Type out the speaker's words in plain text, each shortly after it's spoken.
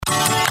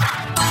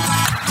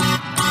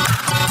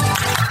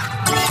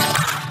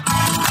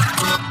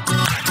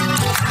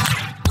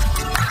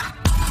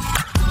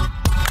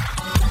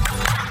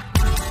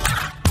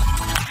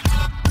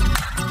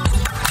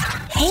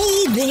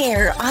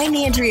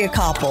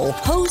Koppel,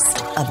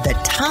 host of the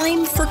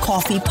Time for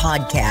Coffee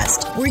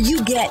podcast, where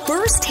you get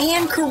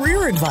firsthand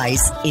career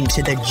advice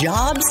into the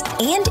jobs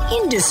and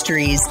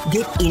industries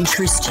that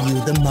interest you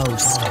the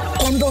most.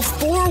 And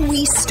before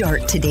we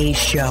start today's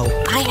show,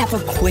 I have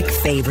a quick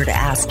favor to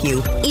ask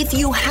you. If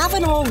you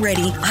haven't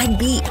already, I'd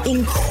be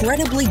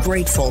incredibly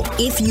grateful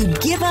if you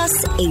give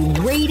us a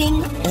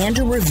rating and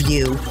a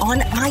review on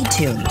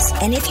iTunes.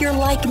 And if you're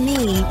like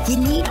me, you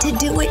need to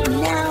do it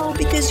now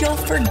because you'll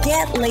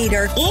forget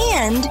later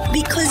and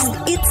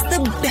because it's the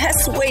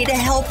best way to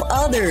help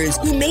others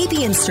who may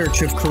be in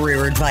search of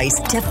career advice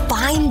to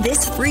find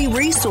this free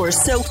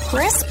resource. So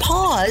press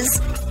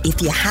pause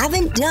if you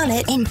haven't done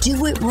it and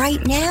do it right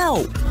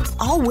now.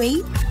 I'll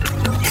wait.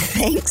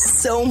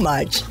 Thanks so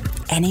much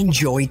and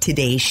enjoy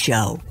today's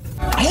show.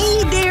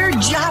 Hey there,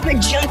 Java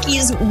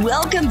Junkies.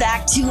 Welcome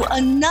back to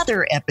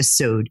another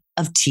episode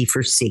of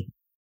T4C.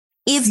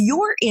 If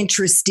you're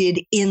interested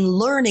in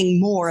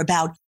learning more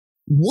about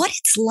what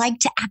it's like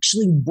to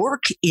actually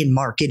work in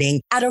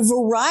marketing at a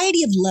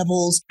variety of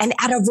levels and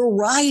at a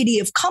variety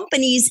of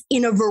companies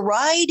in a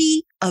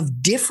variety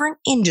of different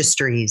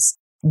industries,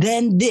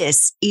 then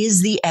this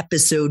is the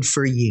episode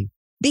for you.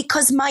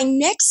 Because my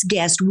next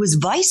guest was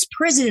vice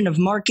president of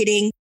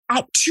marketing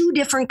at two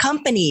different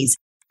companies,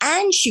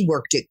 and she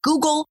worked at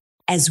Google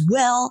as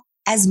well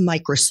as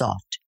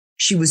Microsoft.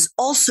 She was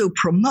also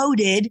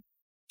promoted,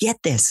 get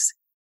this,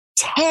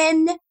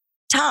 10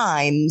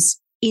 times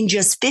in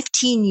just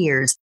 15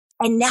 years,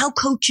 and now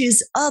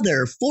coaches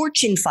other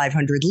Fortune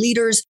 500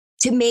 leaders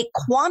to make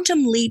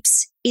quantum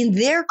leaps in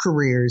their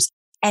careers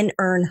and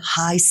earn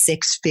high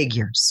six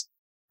figures.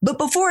 But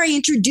before I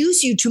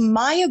introduce you to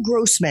Maya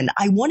Grossman,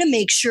 I want to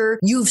make sure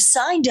you've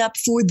signed up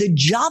for the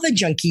Java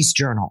Junkies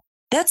Journal.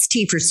 That's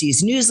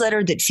T4C's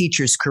newsletter that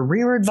features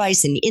career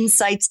advice and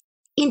insights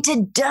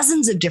into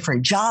dozens of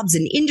different jobs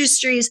and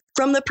industries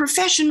from the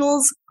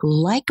professionals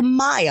like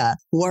Maya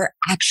who are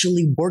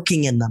actually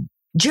working in them.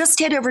 Just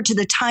head over to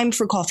the Time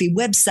for Coffee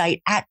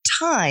website at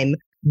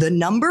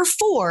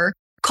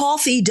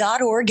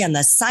time4coffee.org and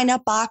the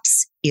sign-up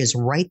box is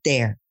right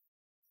there.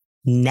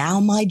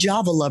 Now, my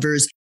Java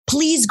lovers,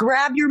 please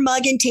grab your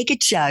mug and take a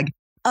chug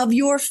of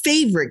your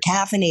favorite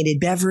caffeinated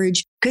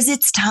beverage because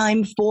it's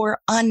time for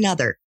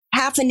another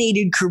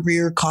caffeinated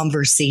career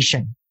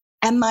conversation.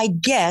 And my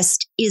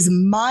guest is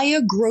Maya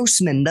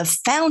Grossman, the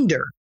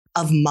founder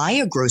of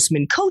Maya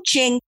Grossman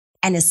Coaching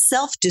and a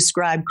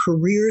self-described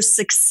career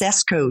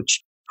success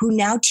coach who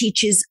now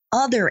teaches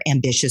other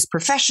ambitious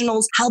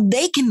professionals how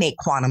they can make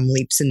quantum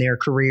leaps in their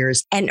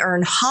careers and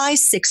earn high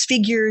six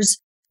figures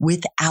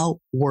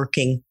without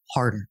working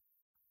harder.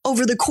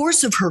 Over the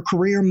course of her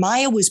career,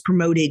 Maya was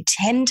promoted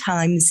 10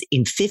 times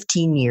in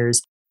 15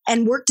 years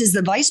and worked as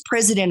the vice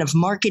president of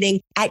marketing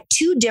at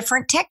two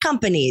different tech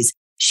companies.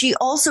 She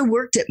also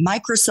worked at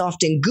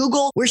Microsoft and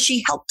Google, where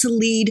she helped to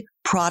lead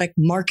product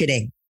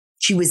marketing.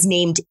 She was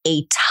named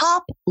a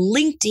top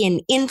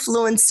LinkedIn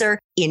influencer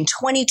in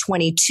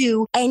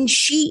 2022, and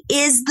she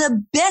is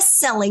the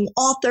best-selling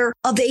author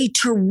of a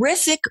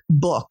terrific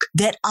book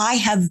that I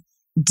have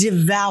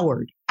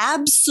devoured,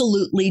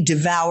 absolutely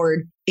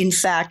devoured. In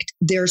fact,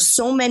 there's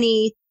so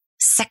many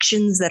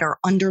sections that are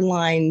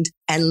underlined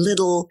and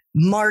little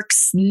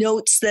marks,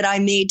 notes that I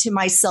made to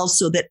myself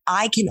so that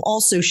I can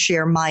also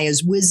share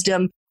Maya's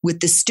wisdom with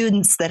the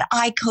students that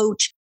I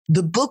coach.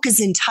 The book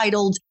is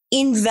entitled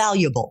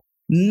Invaluable: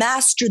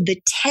 Master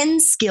the 10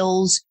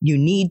 Skills You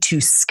Need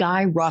to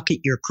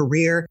Skyrocket Your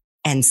Career.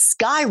 And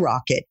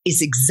skyrocket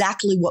is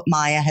exactly what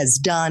Maya has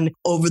done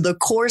over the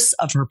course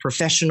of her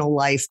professional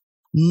life.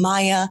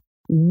 Maya,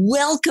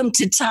 welcome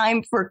to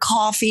Time for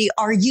Coffee.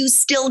 Are you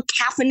still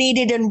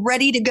caffeinated and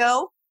ready to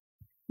go?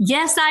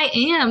 Yes, I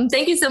am.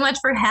 Thank you so much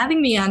for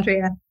having me,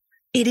 Andrea.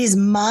 It is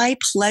my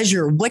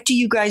pleasure. What do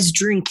you guys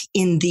drink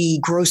in the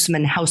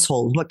Grossman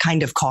household? What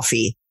kind of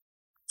coffee?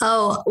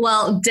 Oh,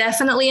 well,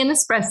 definitely an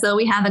espresso.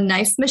 We have a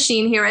nice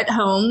machine here at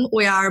home.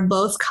 We are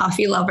both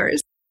coffee lovers.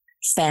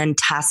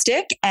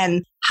 Fantastic.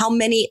 And how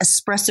many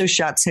espresso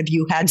shots have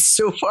you had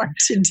so far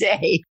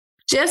today?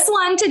 Just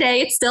one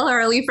today. It's still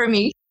early for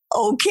me.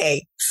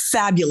 Okay,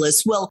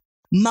 fabulous. Well,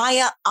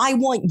 Maya, I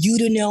want you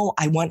to know,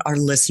 I want our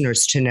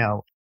listeners to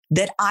know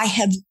that I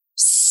have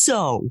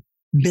so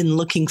been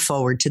looking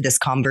forward to this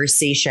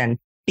conversation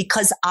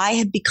because I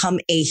have become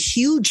a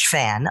huge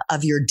fan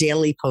of your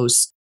daily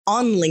posts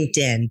on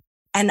LinkedIn.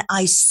 And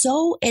I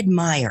so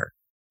admire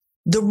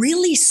the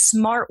really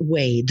smart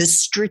way, the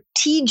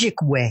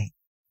strategic way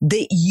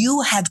that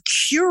you have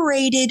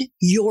curated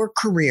your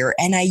career.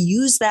 And I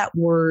use that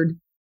word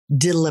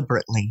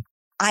deliberately.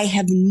 I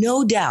have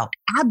no doubt,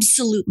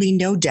 absolutely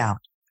no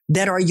doubt,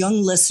 that our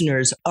young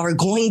listeners are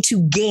going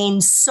to gain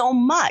so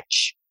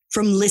much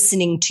from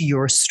listening to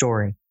your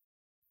story.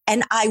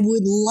 And I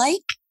would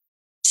like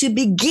to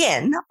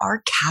begin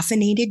our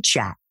caffeinated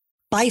chat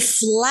by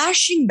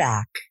flashing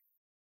back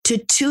to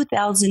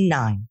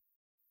 2009,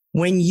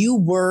 when you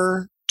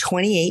were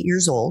 28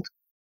 years old.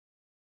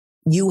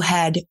 You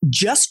had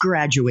just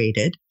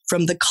graduated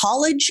from the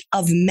College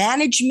of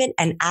Management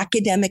and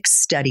Academic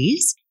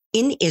Studies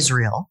in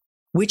Israel,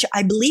 which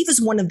I believe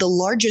is one of the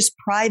largest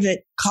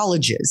private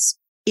colleges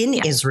in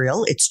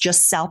Israel. It's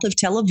just south of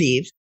Tel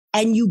Aviv.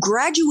 And you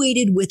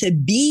graduated with a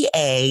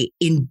BA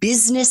in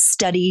Business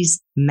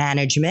Studies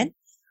Management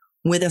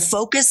with a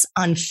focus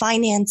on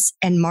finance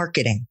and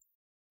marketing.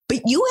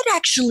 But you had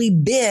actually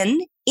been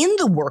in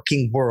the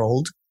working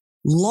world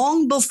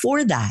long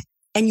before that.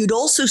 And you'd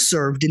also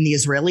served in the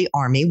Israeli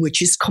army,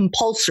 which is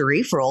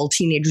compulsory for all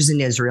teenagers in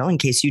Israel, in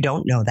case you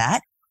don't know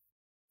that.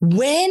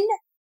 When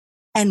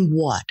and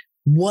what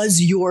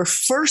was your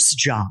first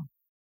job?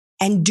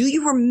 And do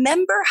you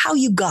remember how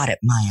you got it,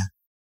 Maya?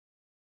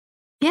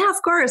 Yeah,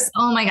 of course.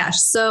 Oh my gosh.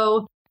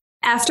 So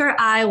after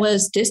I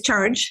was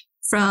discharged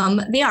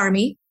from the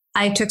army,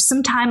 I took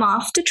some time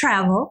off to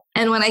travel.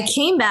 And when I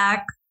came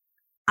back,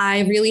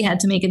 I really had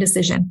to make a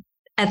decision.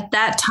 At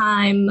that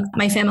time,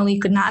 my family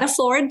could not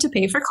afford to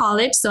pay for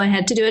college, so I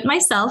had to do it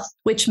myself,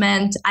 which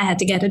meant I had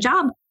to get a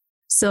job.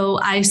 So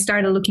I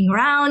started looking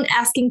around,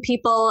 asking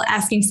people,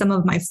 asking some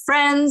of my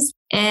friends.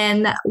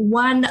 And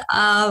one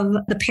of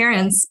the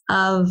parents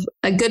of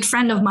a good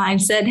friend of mine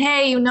said,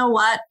 hey, you know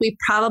what? We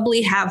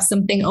probably have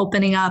something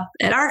opening up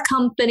at our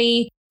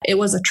company. It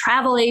was a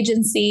travel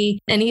agency.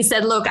 And he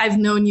said, look, I've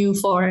known you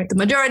for the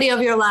majority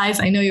of your life.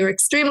 I know you're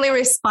extremely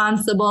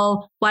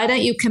responsible. Why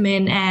don't you come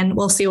in and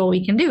we'll see what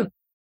we can do?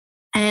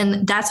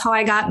 And that's how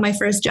I got my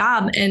first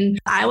job. And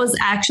I was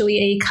actually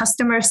a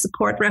customer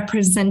support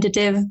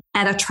representative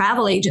at a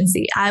travel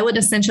agency. I would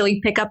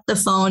essentially pick up the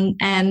phone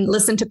and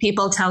listen to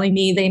people telling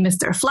me they missed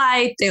their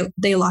flight,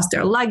 they lost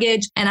their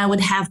luggage, and I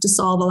would have to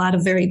solve a lot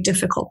of very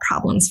difficult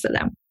problems for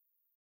them.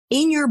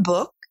 In your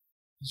book,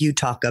 you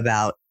talk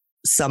about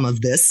some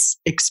of this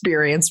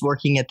experience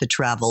working at the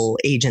travel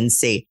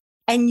agency,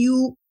 and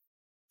you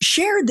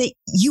shared that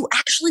you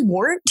actually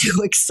weren't too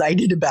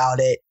excited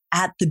about it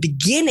at the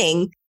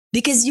beginning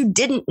because you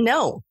didn't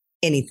know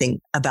anything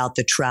about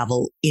the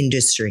travel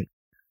industry.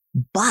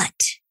 But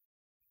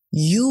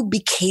you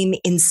became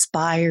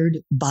inspired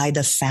by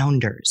the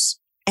founders.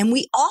 And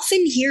we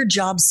often hear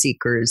job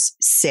seekers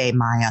say,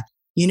 Maya,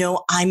 you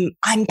know, I'm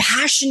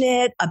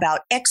passionate about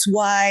X,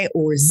 Y,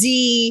 or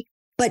Z,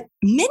 but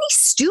many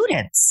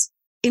students,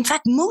 in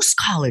fact, most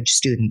college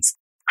students,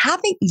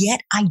 haven't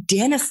yet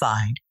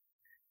identified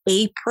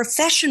a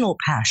professional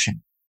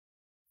passion.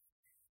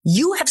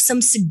 You have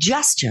some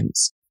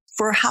suggestions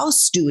for how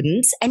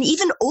students and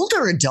even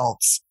older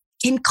adults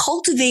can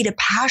cultivate a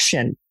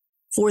passion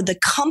for the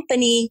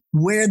company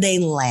where they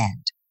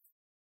land.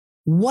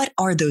 What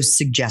are those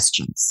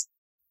suggestions?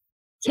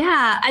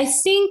 Yeah, I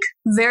think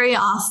very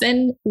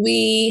often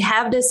we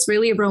have this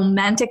really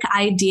romantic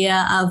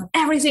idea of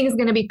everything is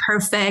going to be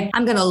perfect.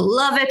 I'm going to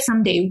love it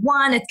from day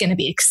one. It's going to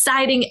be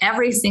exciting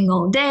every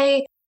single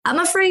day. I'm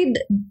afraid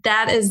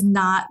that is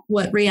not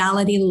what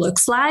reality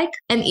looks like.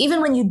 And even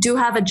when you do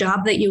have a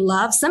job that you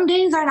love, some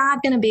days are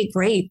not going to be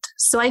great.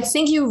 So I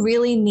think you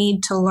really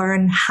need to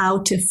learn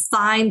how to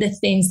find the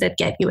things that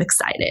get you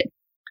excited.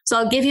 So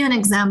I'll give you an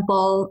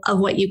example of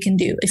what you can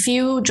do. If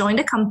you joined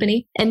a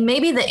company and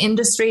maybe the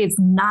industry is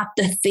not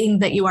the thing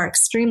that you are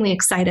extremely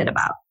excited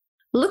about,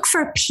 look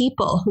for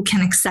people who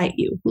can excite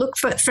you. Look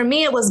for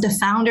me, it was the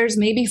founders.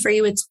 Maybe for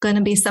you, it's going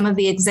to be some of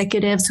the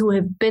executives who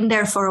have been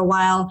there for a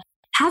while.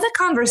 Have a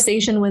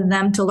conversation with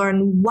them to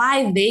learn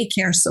why they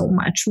care so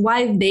much,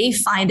 why they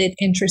find it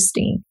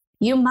interesting.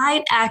 You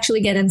might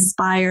actually get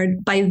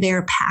inspired by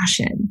their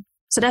passion.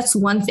 So that's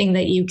one thing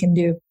that you can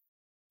do.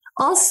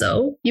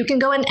 Also, you can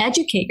go and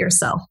educate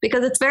yourself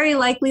because it's very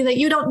likely that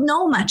you don't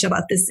know much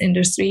about this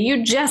industry.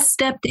 You just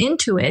stepped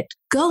into it.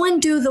 Go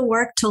and do the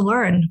work to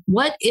learn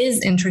what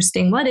is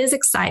interesting, what is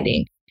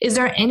exciting. Is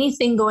there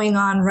anything going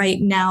on right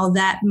now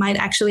that might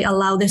actually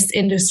allow this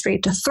industry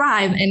to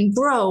thrive and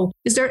grow?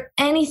 Is there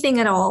anything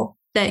at all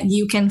that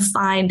you can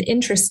find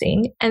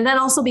interesting? And then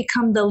also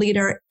become the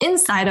leader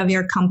inside of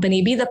your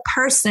company. Be the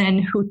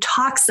person who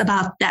talks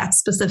about that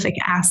specific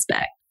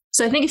aspect.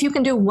 So I think if you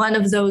can do one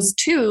of those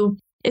two,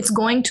 it's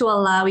going to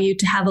allow you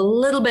to have a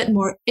little bit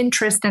more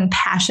interest and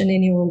passion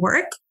in your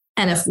work.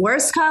 And if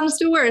worse comes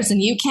to worse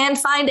and you can't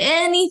find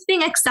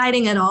anything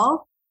exciting at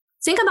all,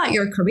 think about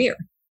your career,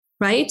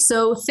 right?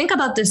 So think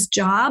about this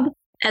job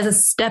as a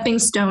stepping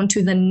stone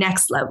to the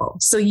next level.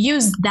 So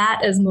use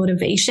that as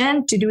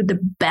motivation to do the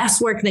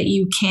best work that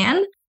you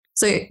can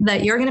so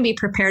that you're going to be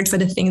prepared for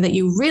the thing that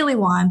you really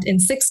want in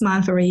 6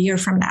 months or a year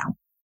from now.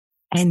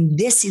 And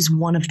this is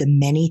one of the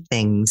many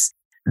things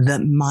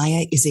that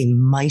Maya is a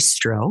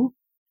maestro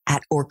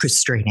at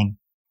orchestrating.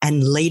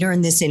 And later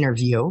in this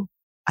interview,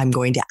 I'm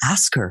going to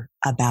ask her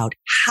about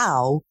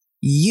how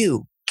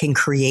you can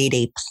create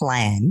a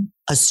plan,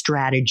 a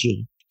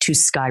strategy to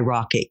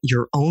skyrocket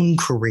your own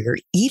career,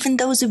 even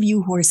those of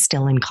you who are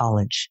still in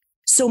college.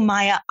 So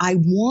Maya, I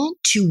want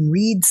to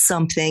read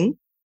something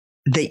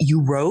that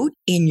you wrote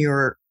in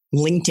your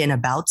LinkedIn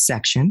About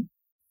section.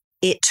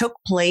 It took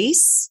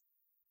place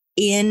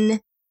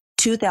in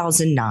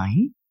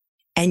 2009.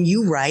 And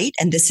you write,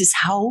 and this is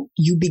how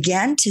you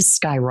began to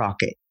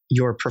skyrocket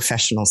your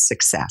professional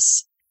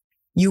success.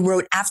 You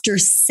wrote, after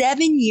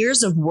 7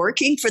 years of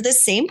working for the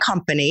same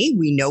company,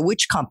 we know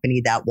which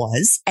company that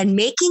was, and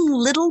making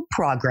little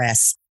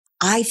progress,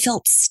 I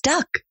felt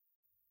stuck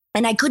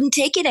and I couldn't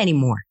take it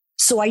anymore.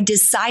 So I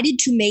decided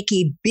to make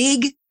a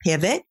big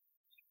pivot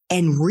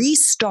and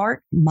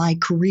restart my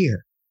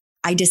career.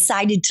 I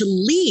decided to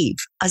leave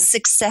a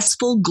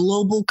successful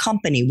global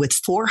company with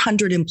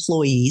 400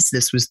 employees.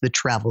 This was the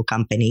travel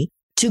company,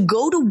 to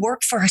go to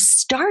work for a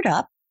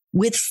startup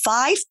with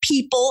 5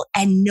 people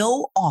and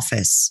no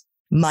office.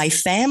 My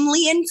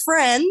family and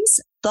friends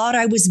thought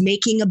I was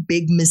making a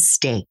big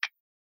mistake.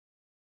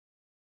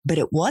 But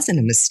it wasn't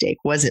a mistake,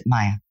 was it,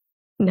 Maya?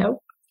 Nope.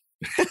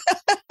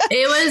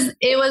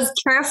 It was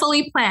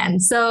carefully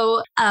planned.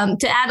 So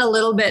to add a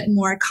little bit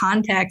more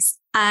context,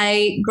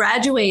 I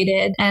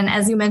graduated, and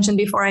as you mentioned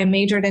before, I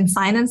majored in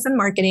finance and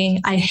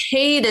marketing. I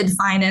hated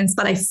finance,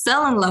 but I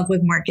fell in love with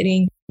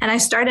marketing. And I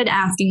started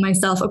asking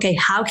myself, okay,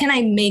 how can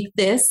I make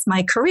this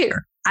my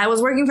career? I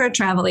was working for a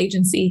travel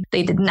agency.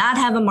 They did not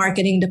have a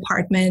marketing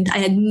department. I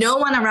had no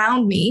one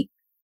around me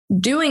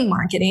doing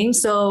marketing.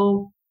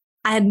 So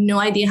I had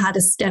no idea how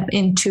to step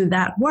into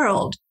that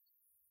world.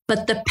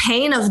 But the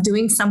pain of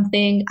doing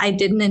something I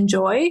didn't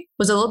enjoy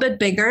was a little bit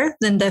bigger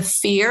than the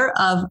fear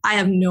of I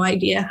have no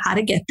idea how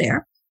to get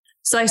there.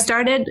 So I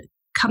started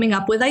coming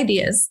up with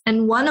ideas.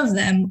 And one of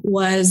them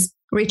was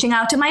reaching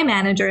out to my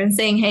manager and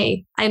saying,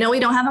 hey, I know we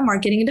don't have a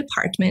marketing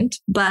department,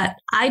 but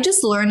I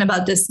just learned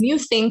about this new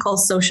thing called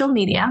social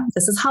media.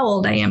 This is how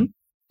old I am.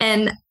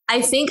 And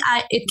I think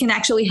it can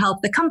actually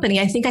help the company.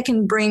 I think I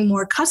can bring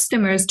more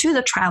customers to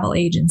the travel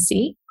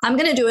agency. I'm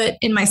going to do it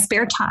in my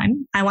spare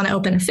time. I want to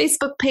open a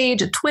Facebook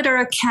page, a Twitter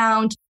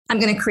account. I'm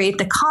going to create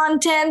the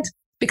content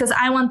because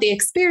I want the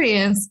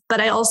experience, but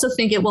I also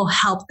think it will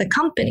help the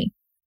company.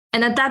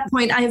 And at that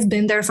point, I have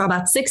been there for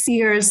about 6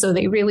 years. So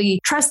they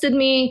really trusted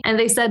me and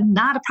they said,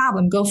 not a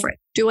problem, go for it.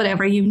 Do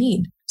whatever you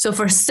need. So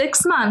for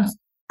 6 months,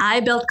 I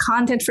built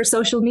content for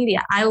social media.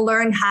 I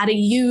learned how to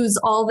use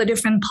all the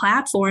different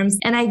platforms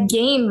and I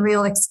gained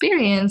real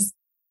experience.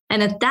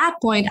 And at that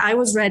point, I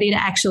was ready to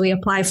actually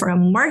apply for a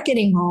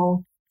marketing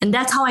role. And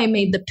that's how I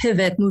made the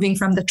pivot, moving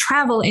from the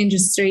travel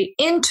industry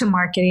into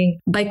marketing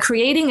by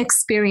creating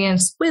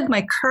experience with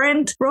my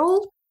current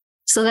role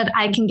so that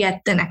I can get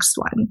the next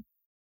one.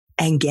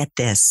 And get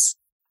this,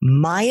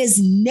 Maya's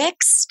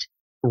next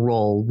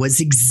role was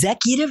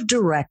executive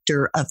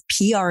director of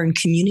PR and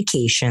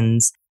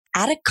communications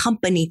at a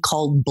company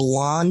called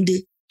Blonde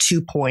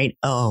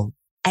 2.0.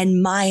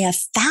 And Maya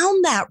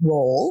found that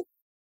role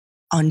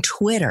on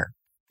Twitter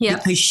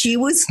because she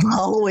was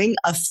following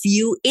a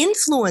few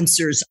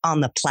influencers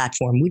on the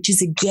platform, which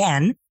is,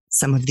 again,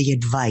 some of the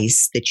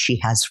advice that she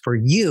has for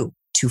you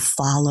to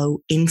follow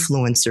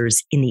influencers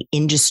in the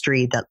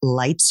industry that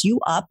lights you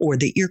up or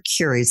that you're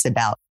curious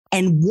about.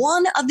 And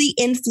one of the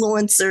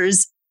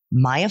influencers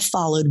Maya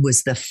followed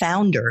was the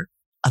founder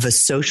of a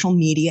social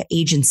media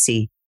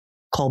agency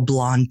called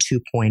Blonde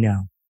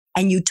 2.0.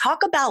 And you talk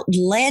about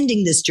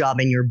landing this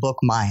job in your book,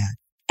 Maya.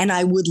 And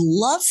I would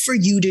love for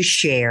you to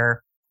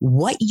share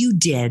what you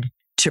did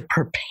to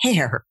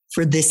prepare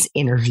for this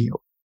interview.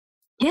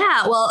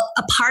 Yeah, well,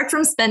 apart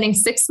from spending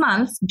 6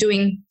 months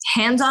doing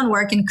hands-on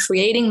work and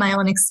creating my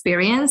own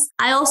experience,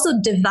 I also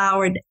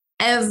devoured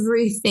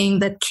everything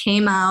that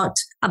came out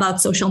about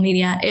social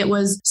media. It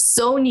was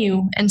so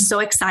new and so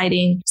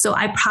exciting. So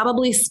I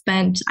probably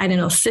spent,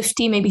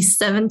 50, maybe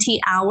 70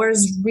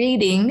 hours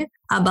reading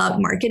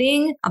about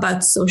marketing,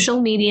 about social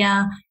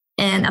media,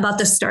 and about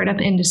the startup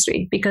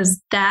industry,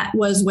 because that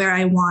was where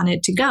I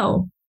wanted to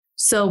go.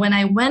 So when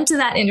I went to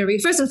that interview,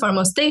 first and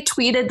foremost, they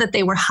tweeted that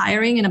they were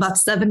hiring, and about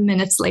 7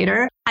 minutes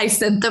later, I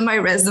sent them my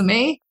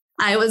resume.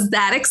 I was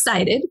that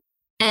excited.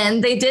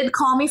 And they did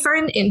call me for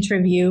an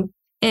interview.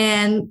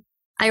 And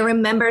I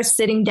remember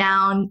sitting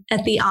down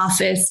at the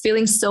office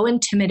feeling so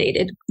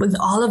intimidated with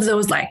all of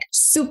those like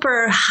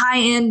super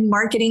high-end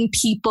marketing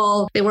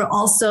people. They were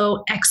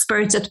also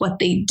experts at what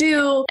they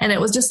do. And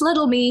it was just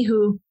little me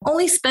who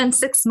only spent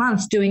 6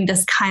 months doing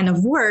this kind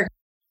of work.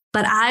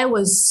 But I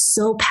was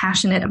so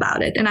passionate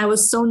about it and I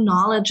was so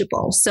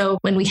knowledgeable. So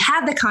when we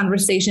had the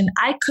conversation,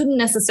 I couldn't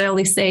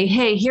necessarily say,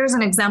 hey, here's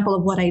an example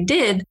of what I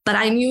did, but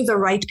I knew the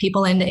right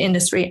people in the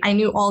industry. I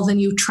knew all the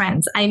new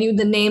trends. I knew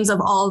the names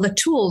of all the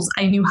tools.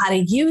 I knew how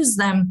to use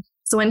them.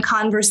 So when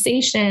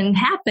conversation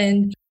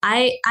happened,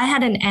 I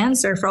had an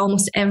answer for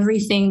almost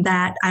everything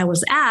that I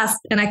was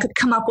asked, and I could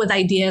come up with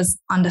ideas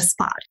on the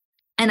spot.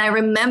 And I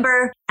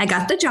remember I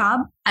got the job.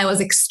 I was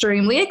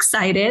extremely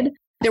excited.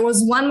 There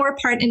was one more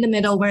part in the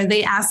middle where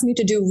they asked me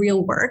to do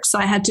real work. So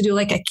I had to do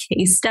like a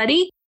case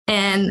study.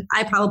 And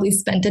I probably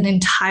spent an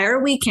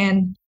entire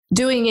weekend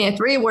doing it,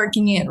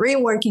 reworking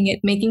it,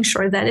 making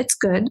sure that it's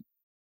good.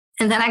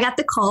 And then I got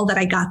the call that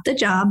I got the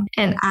job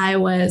and I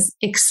was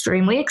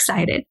extremely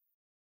excited.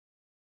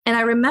 And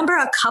I remember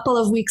a couple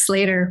of weeks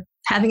later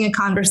having a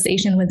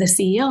conversation with the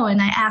CEO and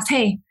I asked,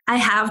 hey, I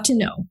have to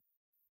know,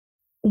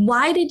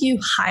 why did you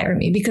hire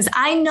me? Because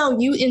I know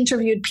you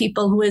interviewed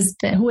people who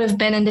have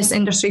been in this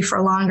industry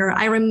for longer.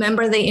 I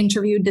remember they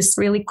interviewed this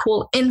really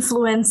cool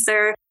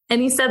influencer.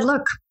 And he said,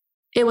 look,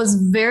 it was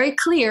very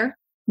clear,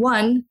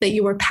 one, that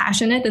you were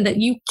passionate and that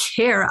you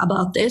care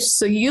about this.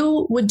 So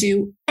you would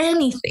do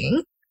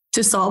anything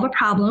to solve a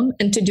problem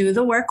and to do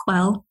the work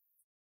well.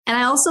 And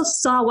I also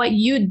saw what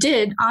you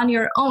did on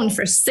your own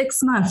for 6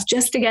 months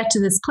just to get to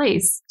this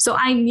place. So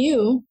I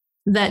knew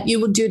that you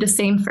would do the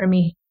same for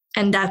me.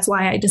 And that's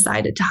why I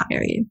decided to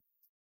hire you.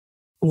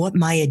 What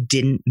Maya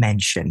didn't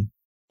mention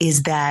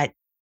is that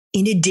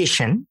in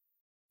addition,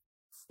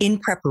 in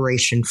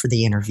preparation for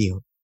the interview,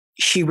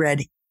 she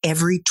read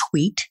every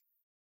tweet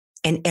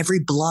and every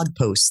blog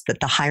post that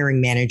the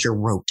hiring manager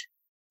wrote.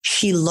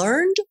 She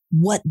learned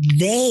what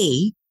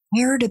they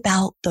cared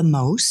about the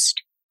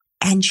most,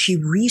 and she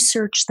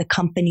researched the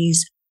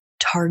company's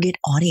target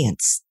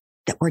audience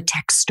that were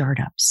tech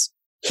startups.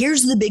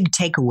 Here's the big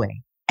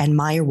takeaway, and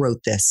Maya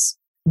wrote this.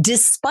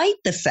 Despite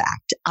the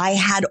fact I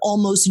had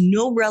almost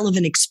no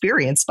relevant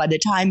experience by the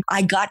time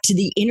I got to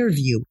the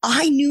interview,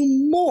 I knew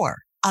more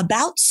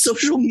about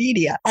social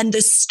media and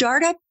the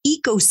startup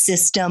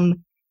ecosystem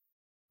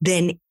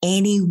than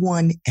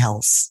anyone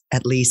else.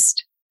 At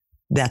least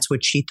that's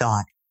what she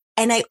thought.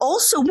 And I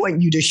also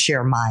want you to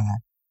share, Maya,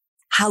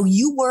 how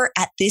you were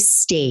at this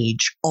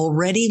stage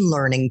already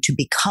learning to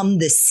become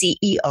the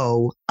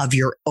CEO of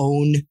your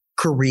own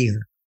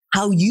career,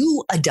 how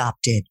you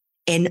adopted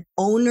an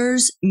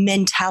owner's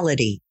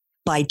mentality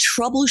by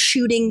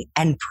troubleshooting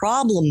and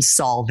problem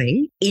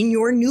solving in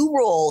your new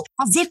role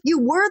as if you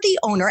were the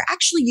owner.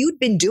 Actually, you'd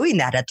been doing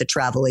that at the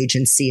travel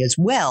agency as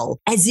well,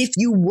 as if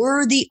you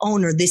were the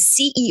owner, the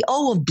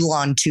CEO of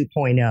Blonde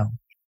 2.0,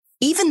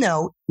 even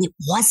though it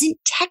wasn't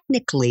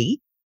technically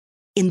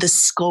in the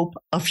scope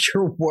of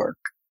your work.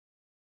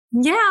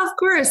 Yeah, of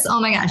course.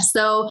 Oh my gosh.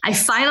 So I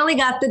finally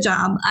got the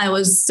job. I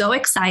was so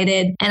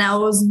excited. And I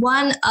was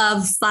one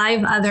of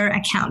 5 other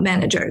account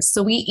managers.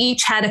 So we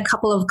each had a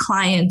couple of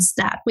clients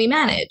that we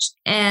managed.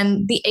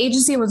 And the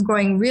agency was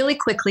growing really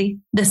quickly.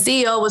 The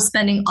CEO was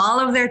spending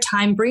all of their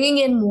time bringing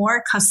in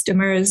more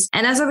customers.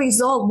 And as a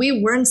result, we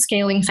weren't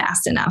scaling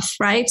fast enough,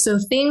 right? So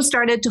things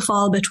started to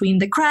fall between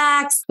the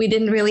cracks. We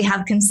didn't really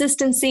have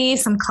consistency.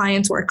 Some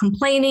clients were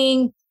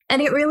complaining.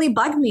 And it really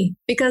bugged me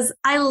because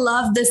I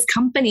love this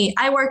company.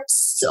 I worked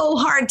so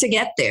hard to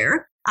get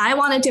there. I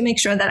wanted to make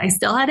sure that I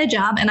still had a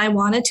job, and I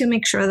wanted to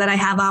make sure that I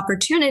have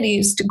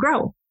opportunities to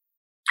grow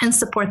and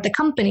support the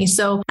company.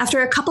 So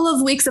after a couple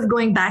of weeks of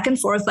going back and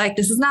forth, like,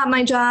 this is not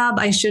my job,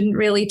 I shouldn't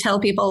really tell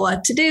people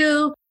what to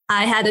do,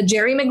 I had a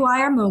Jerry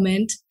Maguire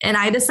moment, and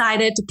I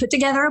decided to put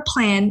together a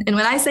plan. And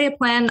when I say a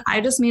plan,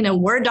 I just mean a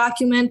Word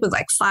document with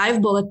like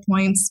 5 bullet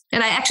points.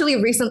 And I actually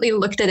recently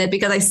looked at it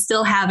because I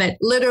still have it,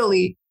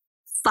 literally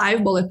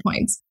 5 bullet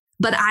points,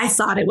 but I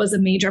thought it was a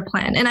major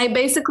plan. And I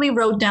basically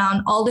wrote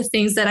down all the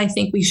things that I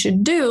think we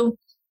should do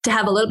to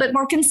have a little bit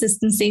more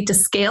consistency, to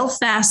scale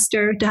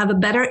faster, to have a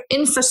better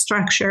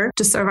infrastructure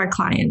to serve our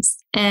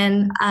clients.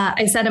 And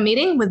I set a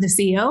meeting with the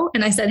CEO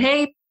and I said,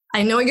 hey,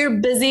 I know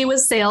you're busy with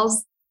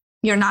sales.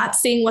 You're not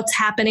seeing what's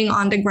happening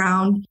on the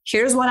ground.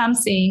 Here's what I'm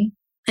seeing.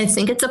 I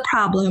think it's a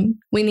problem.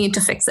 We need to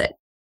fix it.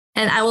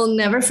 And I will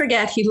never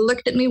forget, he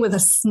looked at me with a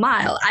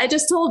smile. I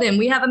just told him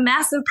we have a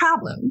massive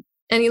problem.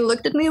 And he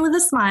looked at me with a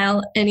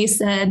smile and he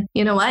said,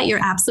 you know what? You're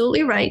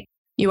absolutely right.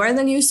 You are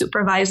the new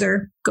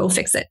supervisor. Go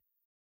fix it.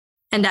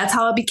 And that's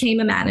how I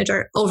became a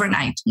manager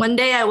overnight. One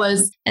day I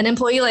was an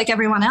employee like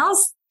everyone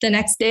else. The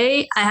next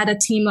day I had a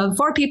team of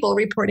 4 people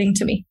reporting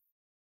to me.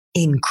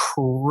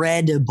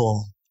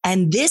 Incredible.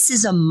 And this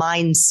is a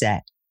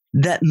mindset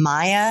that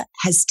Maya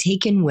has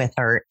taken with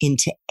her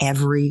into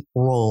every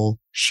role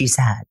she's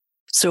had.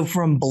 So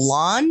from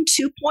Blonde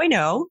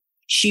 2.0,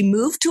 she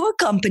moved to a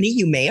company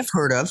you may have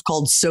heard of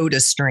called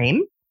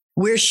SodaStream,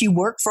 where she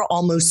worked for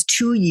almost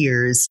 2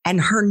 years.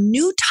 And her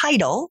new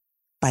title,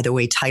 by the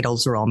way,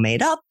 titles are all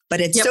made up,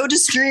 but at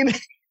SodaStream,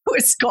 it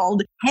was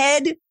called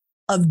Head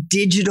of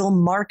Digital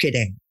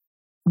Marketing.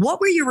 What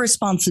were your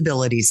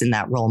responsibilities in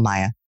that role,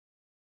 Maya?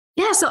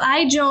 Yeah, so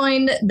I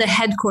joined the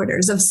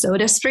headquarters of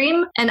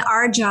SodaStream, and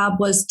our job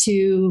was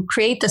to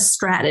create the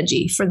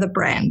strategy for the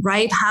brand,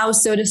 right? How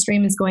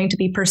SodaStream is going to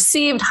be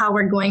perceived, how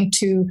we're going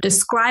to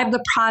describe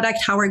the product,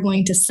 how we're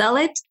going to sell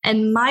it.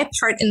 And my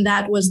part in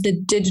that was the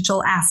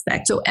digital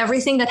aspect. So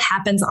everything that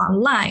happens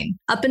online.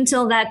 Up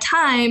until that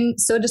time,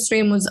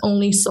 SodaStream was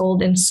only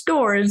sold in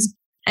stores.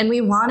 And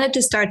we wanted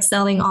to start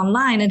selling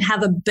online and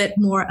have a bit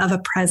more of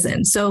a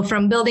presence. So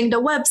from building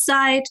the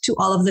website to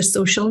all of the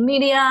social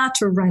media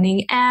to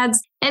running ads,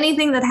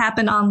 anything that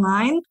happened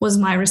online was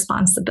my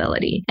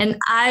responsibility. And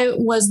I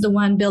was the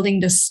one building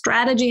the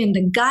strategy and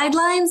the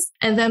guidelines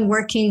and then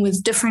working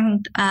with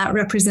different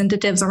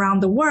representatives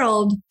around the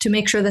world to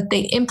make sure that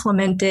they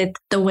implemented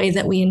the way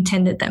that we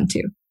intended them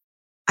to.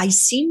 I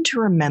seem to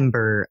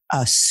remember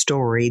a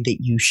story that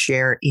you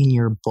share in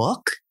your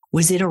book.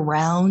 Was it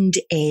around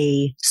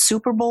a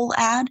Super Bowl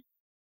ad?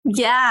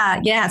 Yeah,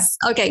 yes.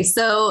 Okay,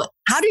 so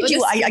how did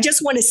you, I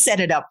just want to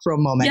set it up for a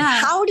moment. Yeah.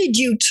 How did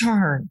you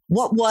turn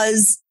what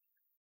was,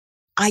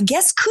 I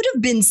guess, could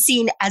have been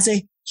seen as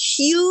a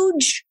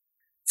huge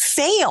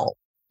fail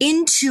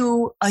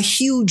into a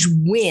huge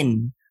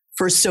win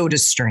for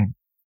SodaStream?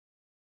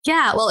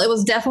 Yeah, well, it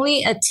was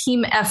definitely a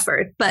team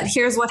effort, but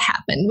here's what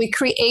happened. We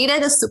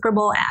created a Super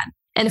Bowl ad.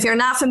 And if you're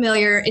not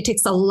familiar, it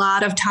takes a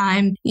lot of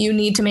time. You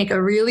need to make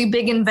a really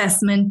big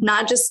investment,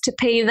 not just to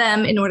pay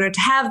them in order to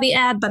have the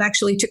ad, but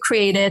actually to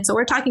create it. So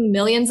we're talking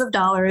millions of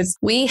dollars.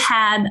 We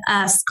had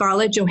a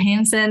Scarlett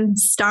Johansson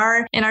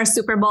star in our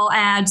Super Bowl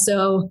ad,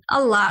 so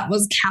a lot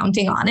was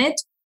counting on it.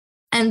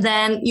 And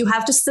then you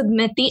have to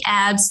submit the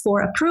ads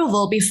for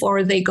approval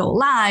before they go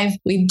live.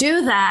 We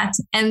do that.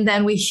 And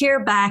then we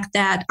hear back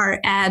that our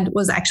ad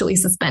was actually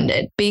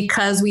suspended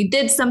because we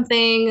did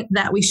something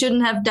that we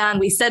shouldn't have done.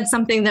 We said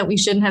something that we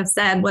shouldn't have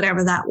said,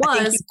 whatever that was.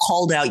 I think you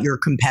called out your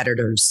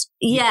competitors.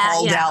 You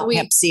called out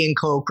Pepsi and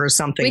Coke or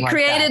something like that.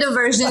 We created a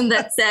version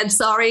that said,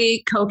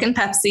 sorry, Coke and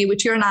Pepsi,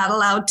 which you're not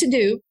allowed to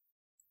do.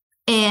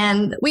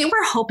 And we were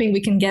hoping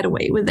we can get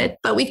away with it,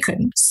 but we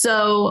couldn't.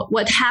 So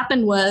what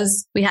happened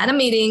was we had a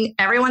meeting,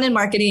 everyone in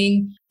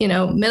marketing,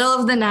 middle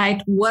of the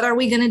night, what are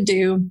we going to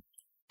do?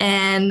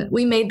 And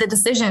we made the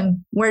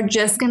decision. We're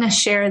just going to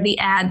share the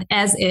ad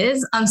as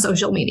is on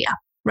social media,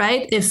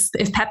 right? If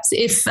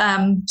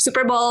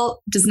Super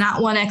Bowl does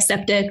not want to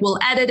accept it, we'll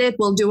edit it.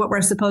 We'll do what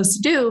we're supposed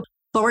to do.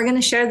 But we're going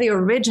to share the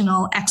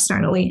original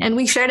externally. And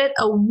we shared it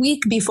a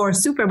week before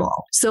Super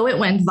Bowl. So it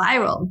went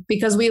viral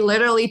because we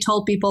literally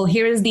told people,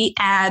 here's the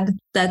ad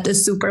that the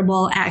Super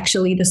Bowl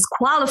actually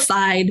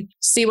disqualified.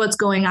 See what's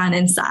going on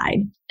inside.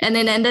 And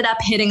it ended up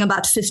hitting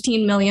about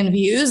 15 million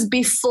views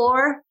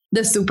before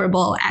the Super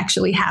Bowl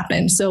actually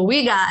happened. So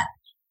we got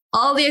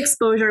all the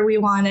exposure we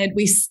wanted.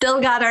 We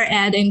still got our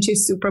ad into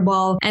Super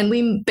Bowl. And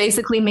we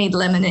basically made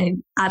lemonade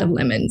out of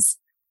lemons.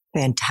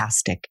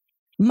 Fantastic.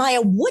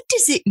 Maya, what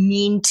does it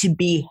mean to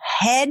be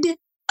head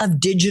of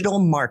digital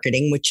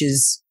marketing, which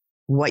is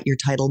what your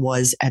title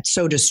was at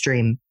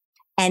SodaStream,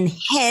 and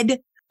head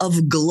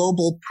of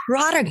global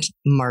product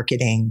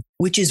marketing,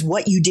 which is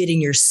what you did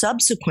in your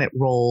subsequent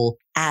role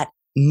at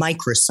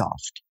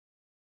Microsoft?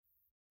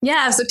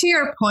 Yeah, so to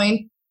your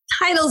point,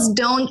 titles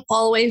don't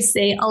always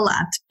say a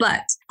lot,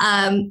 but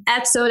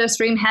at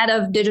SodaStream, head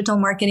of digital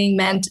marketing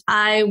meant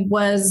I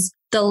was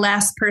the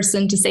last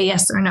person to say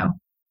yes or no.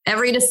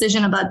 Every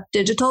decision about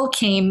digital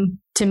came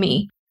to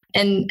me.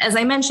 And as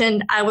I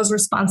mentioned, I was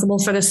responsible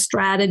for the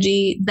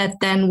strategy that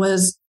then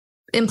was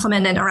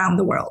implemented around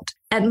the world.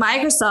 At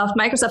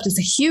Microsoft is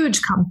a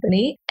huge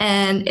company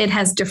and it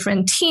has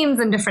different teams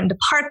and different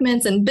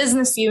departments and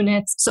business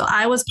units. So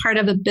I was part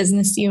of a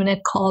business unit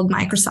called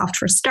Microsoft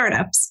for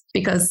Startups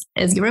because,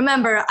 as you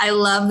remember, I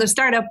love the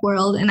startup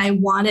world and I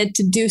wanted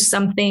to do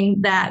something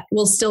that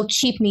will still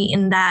keep me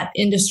in that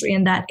industry,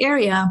 in that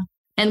area.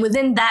 And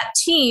within that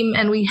team,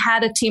 and we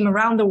had a team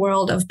around the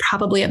world of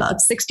probably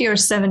about 60 or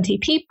 70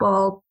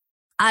 people,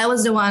 I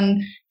was the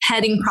one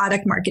heading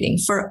product marketing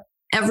for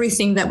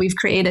everything that we've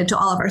created to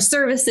all of our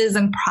services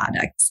and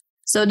products.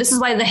 So this is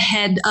why the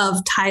head of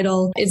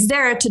title is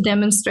there to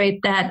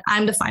demonstrate that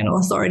I'm the final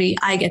authority.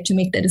 I get to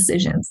make the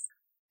decisions.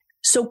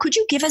 So could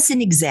you give us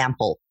an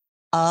example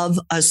of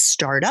a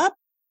startup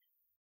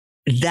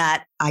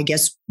that I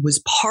guess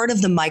was part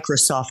of the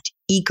Microsoft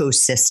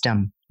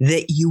ecosystem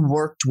that you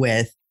worked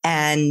with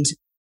and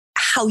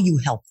how you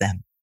help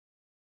them?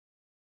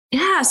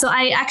 Yeah, so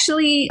I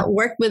actually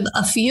work with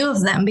a few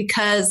of them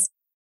because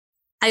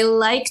I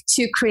like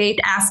to create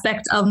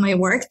aspects of my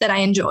work that I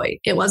enjoy.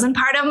 It wasn't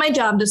part of my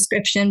job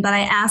description, but I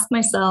asked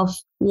myself,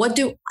 what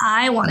do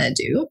I want to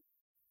do?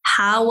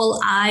 How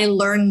will I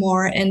learn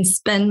more and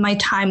spend my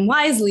time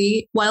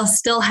wisely while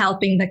still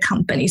helping the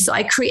company? So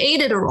I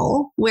created a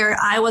role where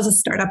I was a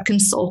startup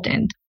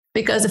consultant.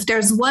 Because if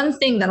there's one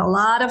thing that a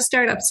lot of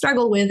startups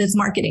struggle with, it's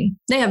marketing.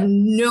 They have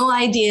no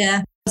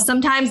idea.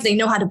 Sometimes they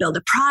know how to build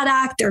a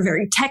product. They're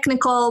very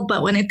technical,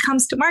 but when it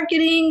comes to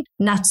marketing,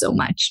 not so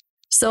much.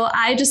 So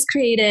I just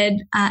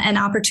created an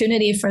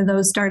opportunity for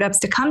those startups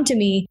to come to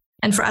me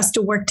and for us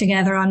to work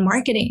together on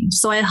marketing.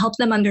 So I helped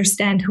them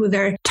understand who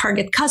their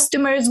target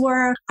customers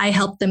were. I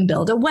helped them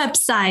build a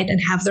website and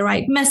have the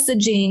right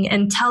messaging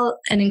and tell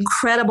an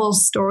incredible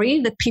story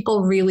that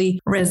people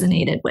really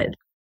resonated with.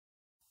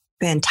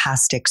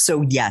 Fantastic.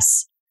 So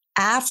yes,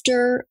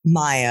 after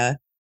Maya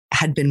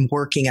had been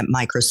working at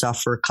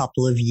Microsoft for a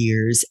couple of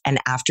years, and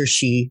after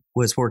she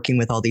was working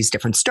with all these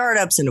different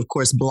startups, and of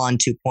course, Blonde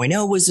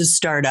 2.0 was a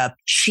startup,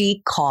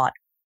 she caught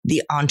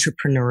the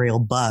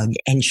entrepreneurial bug.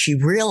 And she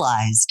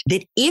realized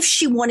that if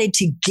she wanted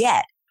to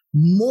get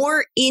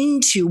more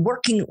into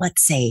working,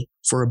 let's say,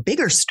 for a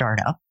bigger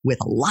startup with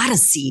a lot of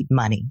seed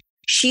money,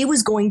 she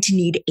was going to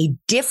need a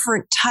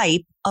different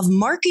type of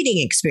marketing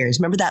experience.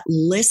 Remember that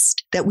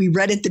list that we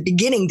read at the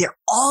beginning? There are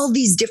all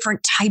these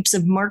different types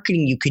of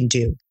marketing you can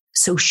do.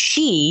 So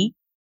she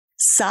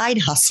side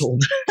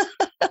hustled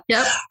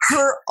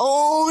her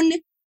own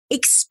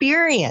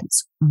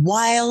experience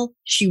while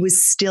she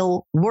was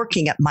still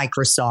working at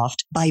Microsoft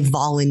by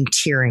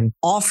volunteering,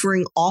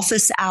 offering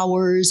office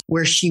hours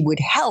where she would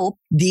help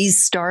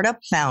these startup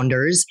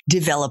founders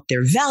develop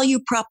their value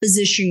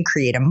proposition,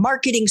 create a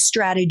marketing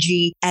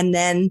strategy, and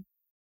then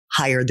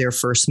hire their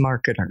first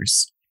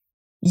marketers.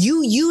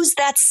 You use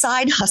that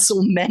side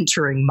hustle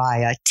mentoring,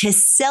 Maya, to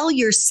sell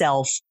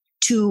yourself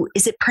to,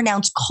 is it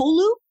pronounced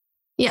Kolu?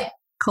 Yeah,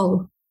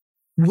 Kolu.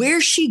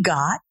 Where she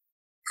got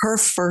her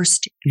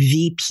first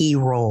VP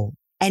role.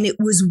 And it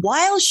was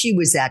while she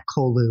was at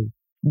Kolu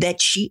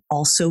that she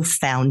also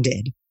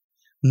founded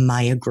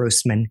Maya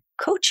Grossman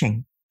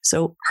Coaching.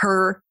 So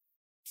her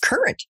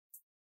current,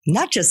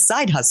 not just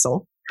side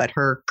hustle, but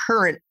her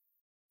current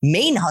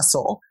main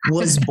hustle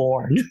was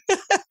born.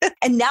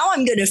 And now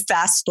I'm going to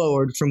fast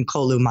forward from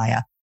Kolu,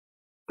 Maya,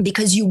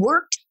 because you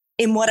worked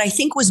in what I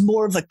think was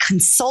more of a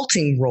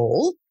consulting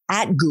role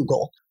at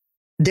Google.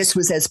 This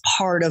was as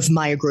part of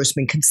Maya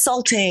Grossman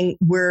Consulting,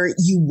 where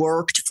you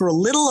worked for a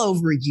little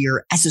over a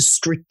year as a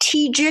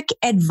strategic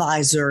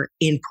advisor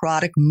in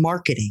product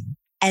marketing.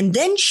 And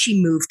then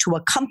she moved to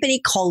a company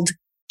called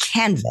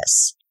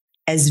Canvas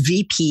as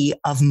VP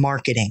of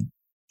marketing.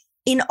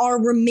 In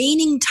our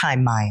remaining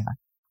time, Maya,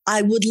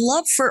 I would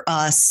love for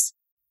us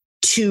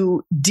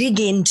to dig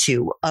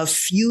into a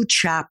few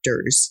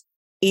chapters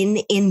in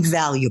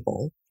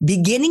Invaluable,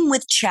 beginning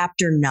with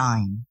chapter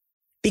 9,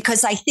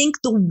 because I think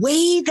the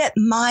way that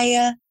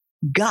Maya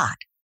got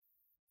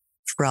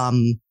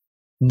from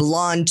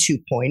Blonde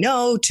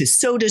 2.0 to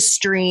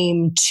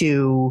SodaStream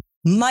to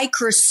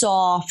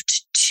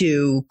Microsoft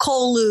to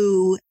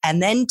Kolu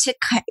and then to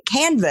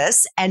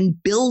Canvas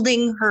and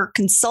building her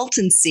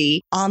consultancy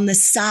on the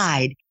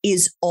side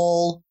is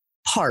all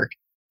part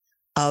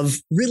of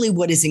really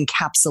what is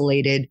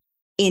encapsulated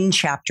in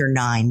chapter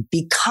 9,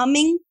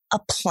 becoming a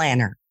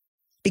planner.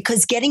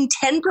 Because getting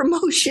 10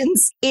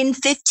 promotions in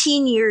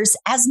 15 years,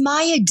 as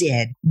Maya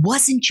did,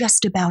 wasn't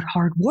just about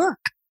hard work.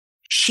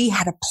 She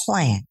had a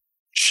plan.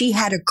 She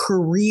had a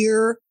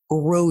career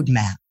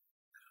roadmap.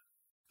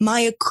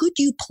 Maya, could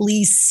you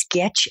please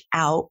sketch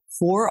out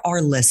for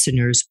our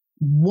listeners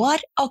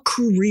what a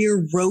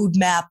career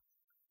roadmap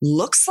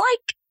looks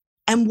like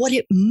and what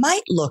it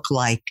might look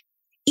like,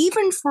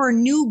 even for a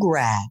new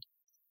grad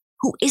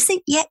who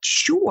isn't yet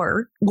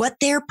sure what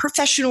their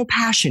professional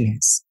passion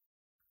is?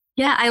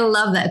 Yeah, I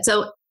love that.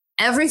 So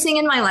everything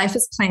in my life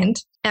is planned.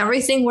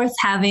 Everything worth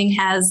having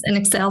has an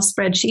Excel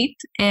spreadsheet.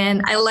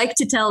 And I like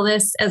to tell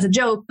this as a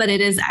joke, but it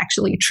is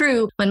actually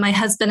true. When my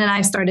husband and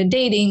I started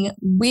dating,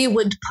 we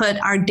would put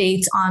our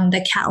dates on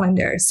the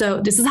calendar. So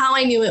this is how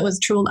I knew it was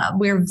true love.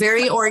 We're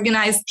very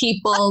organized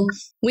people.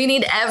 We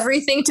need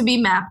everything to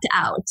be mapped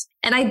out.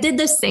 And I did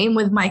the same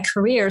with my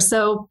career.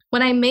 So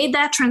when I made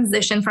that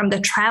transition from the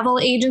travel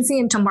agency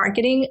into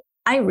marketing,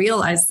 I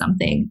realized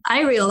something.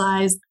 I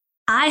realized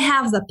I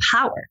have the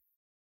power.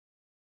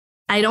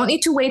 I don't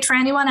need to wait for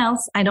anyone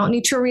else. I don't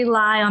need to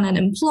rely on an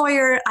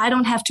employer. I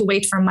don't have to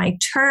wait for my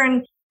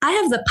turn. I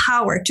have the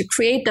power to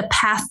create the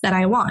path that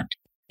I want.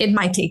 It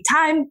might take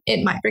time.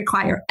 It might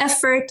require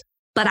effort,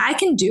 but I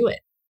can do it.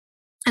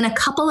 And a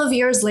couple of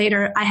years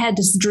later, I had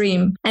this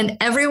dream and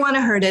everyone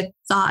who heard it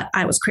thought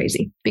I was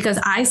crazy because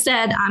I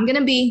said, I'm going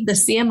to be the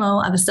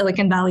CMO of a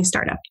Silicon Valley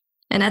startup.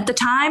 And at the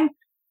time,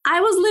 I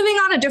was living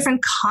on a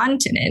different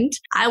continent.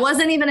 I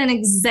wasn't even an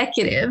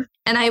executive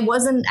and I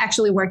wasn't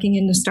actually working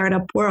in the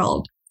startup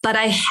world, but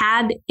I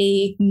had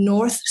a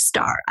North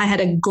Star. I had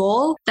a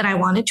goal that I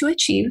wanted to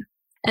achieve.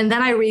 And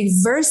then I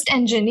reverse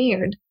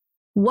engineered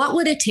what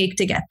would it take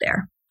to get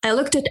there. I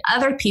looked at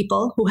other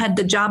people who had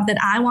the job that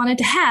I wanted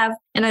to have,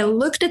 and I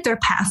looked at their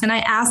path and I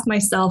asked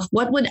myself,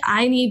 what would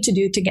I need to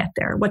do to get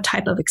there? What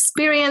type of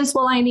experience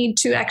will I need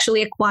to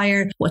actually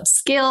acquire? What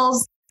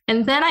skills?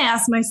 And then I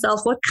asked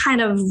myself, what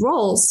kind of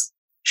roles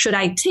should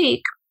I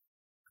take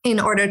in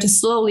order to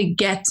slowly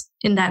get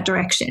in that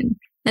direction?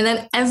 And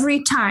then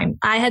every time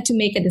I had to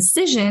make a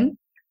decision,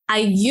 I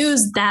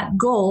used that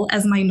goal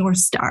as my North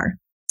Star.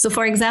 So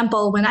for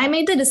example, when I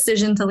made the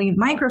decision to leave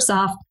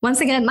Microsoft,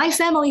 once again, my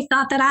family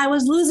thought that I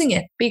was losing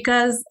it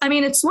because,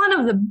 it's one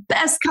of the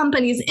best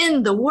companies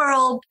in the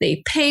world.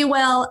 They pay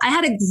well. I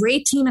had a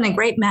great team and a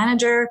great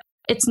manager.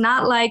 It's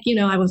not like,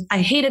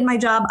 I hated my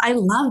job. I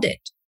loved it.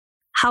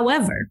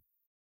 However,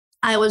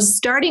 I was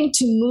starting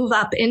to move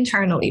up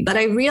internally, but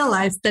I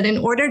realized that in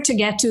order to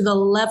get to the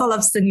level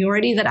of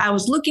seniority that I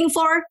was looking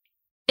for,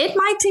 it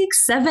might take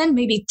 7,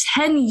 maybe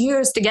 10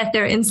 years to get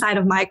there inside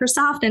of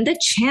Microsoft. And the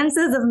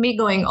chances of me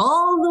going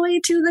all the way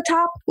to the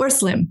top were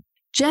slim,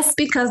 just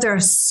because there are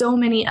so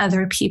many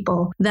other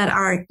people that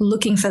are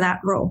looking for that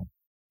role.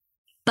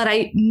 But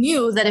I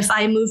knew that if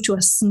I moved to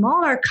a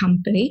smaller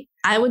company,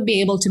 I would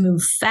be able to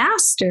move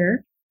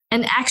faster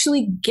and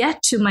actually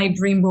get to my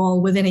dream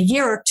role within a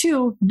year or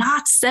two,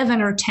 not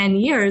 7 or 10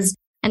 years.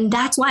 And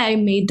that's why I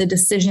made the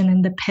decision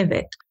and the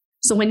pivot.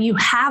 So when you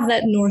have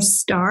that North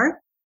Star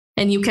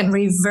and you can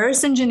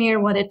reverse engineer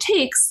what it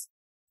takes,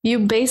 you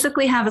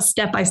basically have a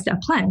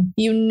step-by-step plan.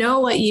 You know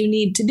what you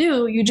need to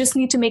do. You just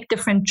need to make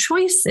different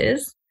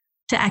choices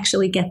to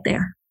actually get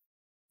there.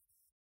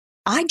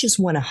 I just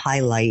want to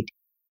highlight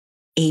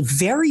a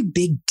very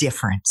big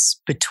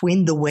difference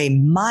between the way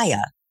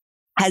Maya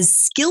has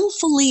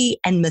skillfully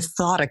and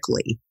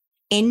methodically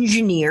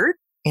engineered,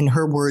 in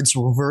her words,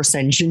 reverse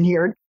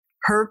engineered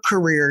her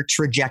career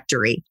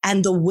trajectory,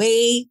 and the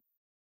way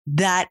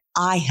that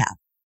I have.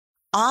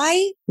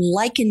 I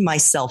liken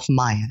myself,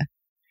 Maya,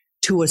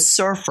 to a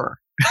surfer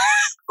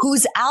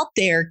who's out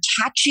there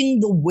catching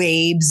the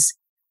waves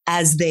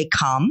as they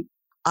come.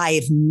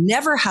 I've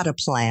never had a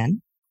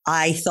plan.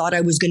 I thought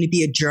I was going to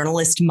be a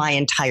journalist my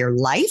entire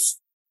life.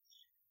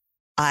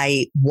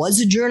 I was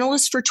a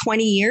journalist for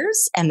 20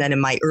 years. And then in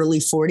my early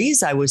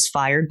 40s, I was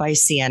fired by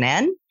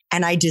CNN.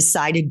 And I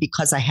decided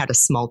because I had a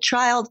small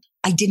child,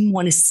 I didn't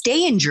want to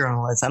stay in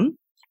journalism.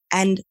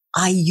 And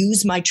I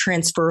used my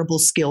transferable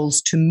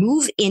skills to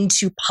move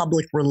into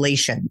public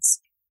relations.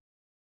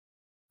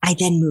 I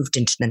then moved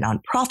into the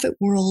nonprofit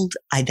world.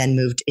 I then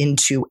moved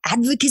into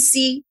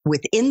advocacy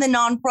within the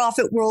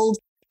nonprofit world.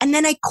 And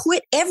then I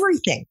quit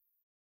everything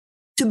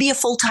to be a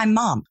full-time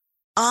mom.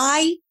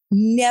 I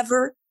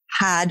never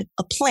had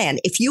a plan.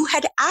 If you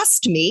had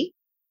asked me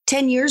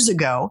 10 years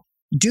ago,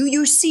 do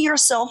you see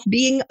yourself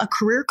being a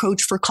career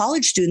coach for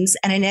college students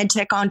and an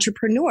edtech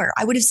entrepreneur?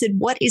 I would have said,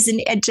 what is an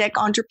edtech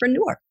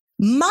entrepreneur?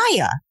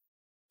 Maya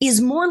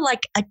is more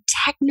like a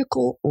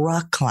technical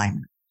rock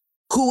climber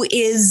who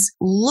is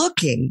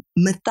looking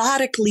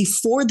methodically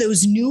for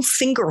those new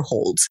finger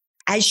holds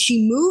as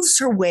she moves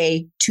her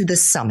way to the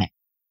summit.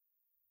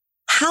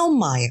 How,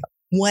 Maya,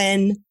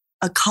 when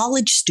a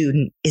college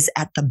student is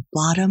at the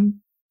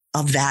bottom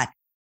of that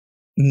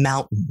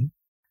mountain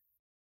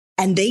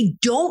and they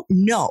don't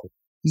know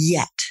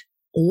yet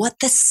what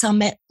the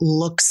summit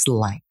looks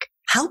like,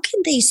 how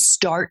can they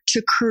start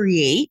to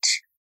create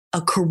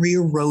a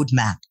career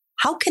roadmap?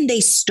 How can they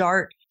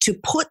start to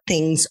put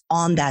things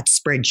on that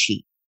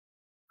spreadsheet?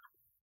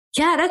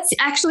 Yeah, that's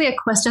actually a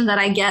question that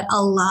I get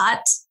a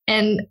lot.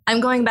 And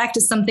I'm going back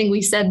to something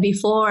we said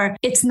before.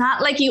 It's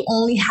not like you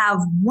only have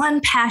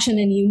one passion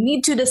and you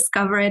need to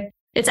discover it.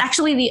 It's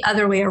actually the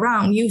other way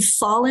around. You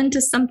fall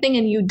into something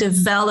and you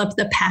develop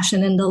the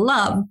passion and the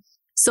love.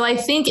 So I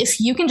think if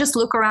you can just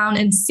look around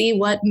and see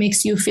what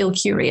makes you feel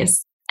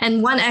curious.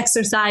 And one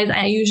exercise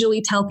I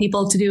usually tell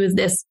people to do is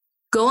this: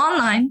 go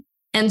online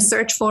and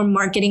search for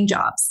marketing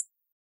jobs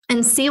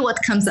and see what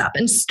comes up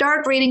and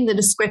start reading the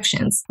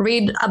descriptions.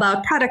 Read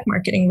about product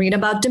marketing, read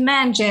about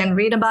demand gen,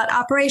 read about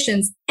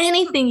operations,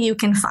 anything you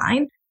can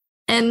find,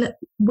 and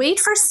wait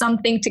for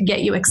something to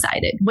get you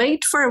excited.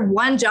 Wait for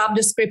one job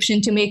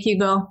description to make you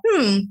go,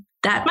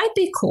 that might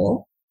be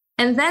cool.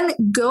 And then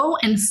go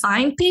and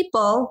find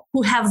people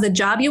who have the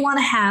job you want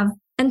to have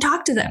and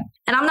talk to them.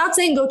 And I'm not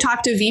saying go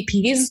talk to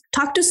VPs,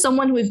 talk to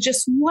someone who is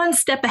just one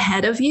step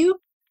ahead of you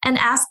and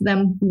ask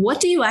them,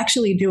 what do you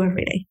actually do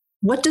every day?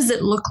 What does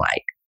it look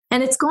like?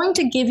 And it's going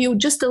to give you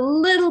just a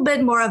little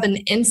bit more of an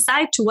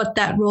insight to what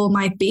that role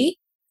might be.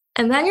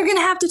 And then you're going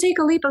to have to take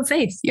a leap of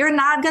faith. You're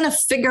not going to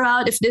figure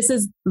out if this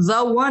is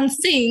the one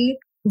thing,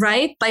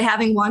 right? By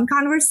having one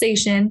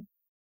conversation.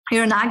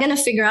 You're not going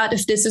to figure out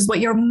if this is what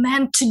you're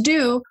meant to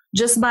do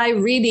just by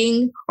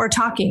reading or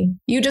talking.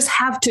 You just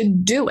have to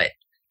do it.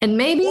 And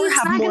maybe or it's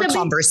have not more gonna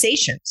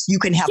conversations. You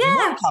can have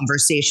more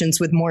conversations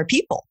with more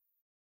people.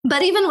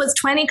 But even with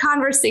 20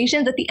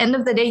 conversations, at the end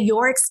of the day,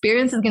 your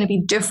experience is going to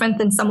be different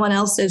than someone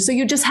else's. So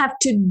you just have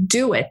to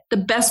do it. The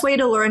best way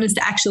to learn is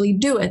to actually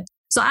do it.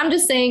 So I'm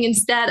just saying,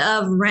 instead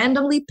of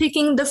randomly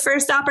picking the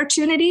first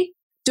opportunity,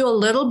 do a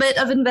little bit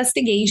of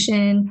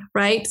investigation,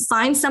 right?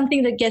 Find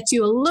something that gets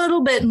you a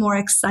little bit more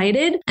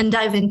excited and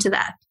dive into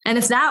that. And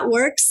if that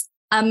works,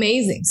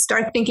 amazing.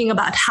 Start thinking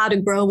about how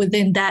to grow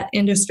within that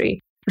industry.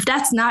 If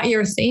that's not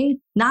your thing,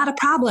 not a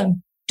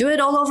problem. Do it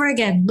all over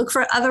again. Look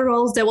for other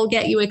roles that will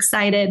get you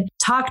excited.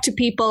 Talk to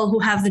people who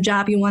have the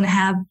job you want to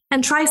have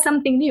and try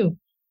something new.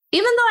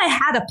 Even though I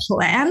had a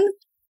plan,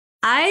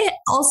 I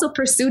also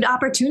pursued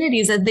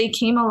opportunities as they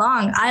came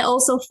along. I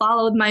also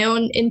followed my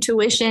own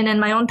intuition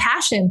and my own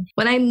passion.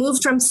 When I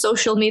moved from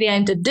social media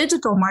into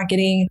digital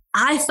marketing,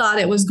 I thought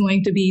it was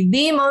going to be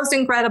the most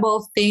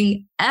incredible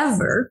thing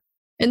ever.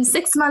 And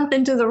 6 months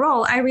into the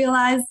role, I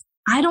realized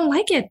I don't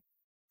like it.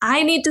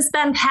 I need to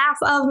spend half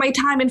of my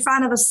time in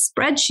front of a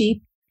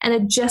spreadsheet, and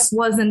it just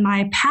wasn't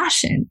my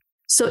passion.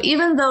 So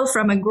even though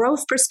from a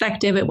growth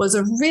perspective, it was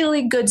a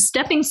really good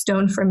stepping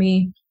stone for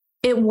me,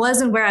 it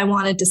wasn't where I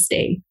wanted to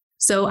stay.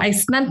 So I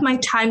spent my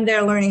time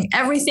there learning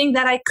everything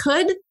that I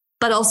could,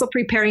 but also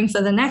preparing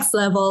for the next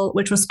level,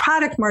 which was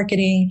product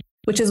marketing,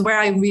 which is where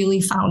I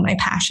really found my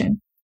passion.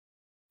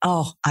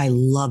 Oh, I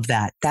love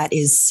that. That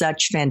is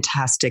such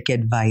fantastic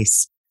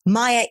advice.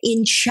 Maya,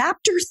 in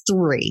chapter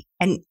 3,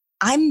 and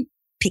I'm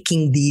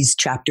picking these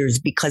chapters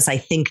because I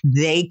think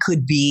they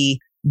could be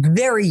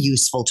very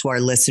useful to our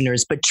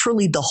listeners, but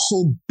truly the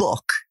whole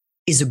book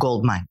is a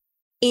goldmine.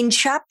 In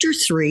chapter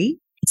 3,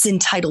 it's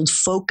entitled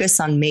Focus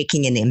on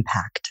Making an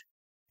Impact.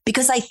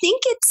 Because I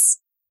think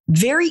it's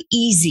very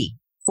easy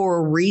for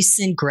a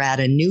recent grad,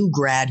 a new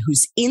grad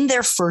who's in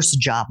their first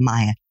job,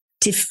 Maya,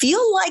 to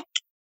feel like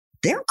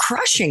they're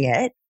crushing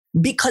it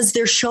because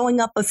they're showing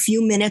up a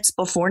few minutes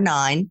before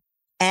 9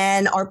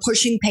 and are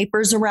pushing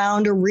papers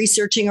around or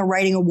researching or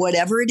writing or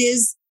whatever it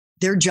is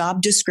their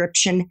job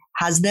description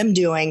has them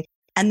doing.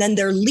 And then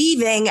they're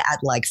leaving at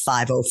like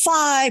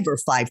 5:05 or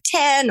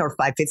 5:10 or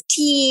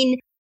 5:15.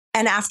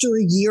 And after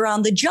a year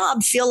on the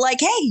job, feel like,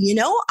 hey,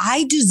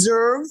 I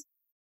deserve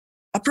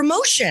a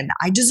promotion.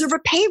 I deserve a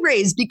pay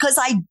raise because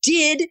I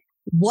did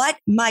what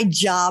my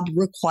job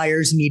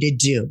requires me to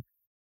do.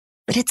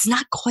 But it's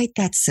not quite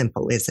that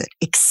simple, is it?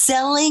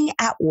 Excelling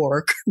at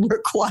work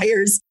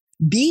requires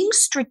being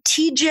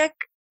strategic,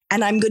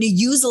 and I'm going to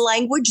use a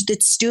language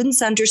that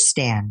students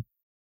understand,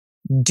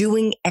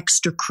 doing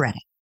extra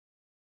credit.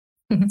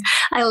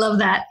 I love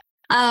that.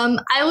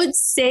 I would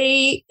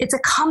say it's a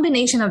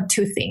combination of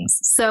two things.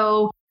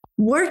 So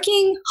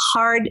working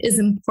hard is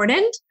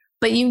important,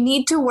 but you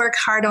need to work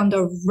hard on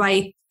the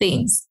right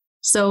things.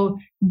 So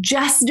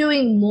just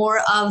doing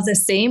more of the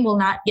same will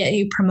not get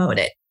you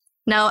promoted.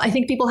 Now, I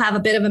think people have a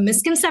bit of a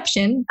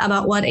misconception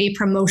about what a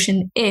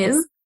promotion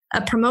is.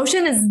 A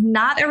promotion is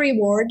not a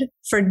reward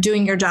for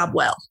doing your job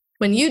well.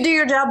 When you do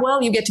your job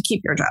well, you get to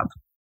keep your job.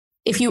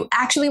 If you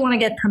actually want to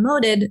get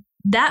promoted,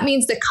 that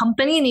means the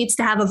company needs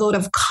to have a vote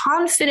of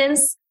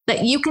confidence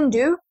that you can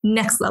do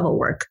next level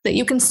work, that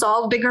you can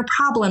solve bigger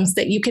problems,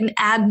 that you can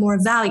add more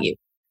value.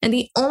 And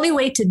the only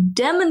way to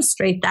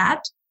demonstrate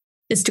that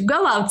is to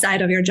go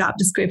outside of your job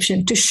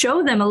description, to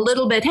show them a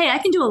little bit, hey, I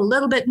can do a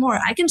little bit more.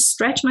 I can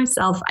stretch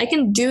myself. I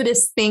can do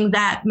this thing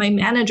that my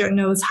manager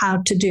knows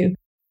how to do.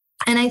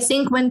 And I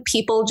think when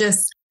people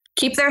just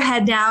keep their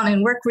head down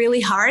and work really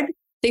hard,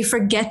 they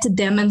forget to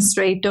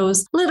demonstrate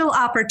those little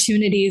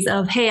opportunities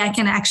of, hey, I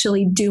can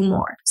actually do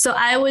more. So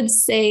I would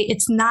say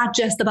it's not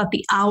just about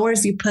the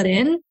hours you put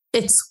in,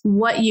 it's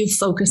what you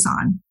focus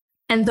on.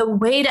 And the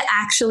way to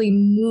actually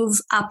move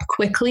up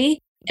quickly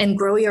and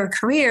grow your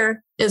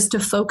career is to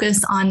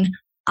focus on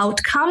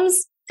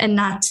outcomes and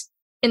not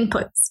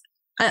outputs.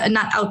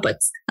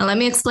 Now, let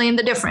me explain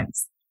the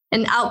difference.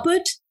 An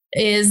output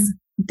is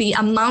the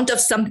amount of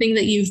something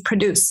that you've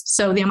produced.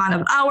 So the amount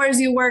of hours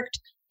you worked,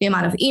 the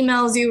amount of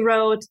emails you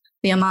wrote,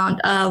 the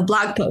amount of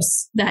blog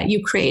posts that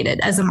you created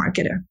as a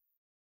marketer.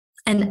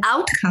 An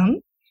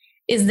outcome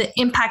is the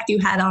impact you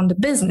had on the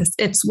business.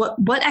 It's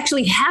what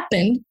actually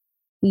happened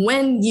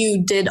when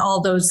you did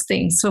all those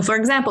things. So for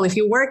example, if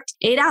you worked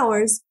 8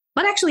 hours,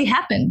 what actually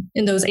happened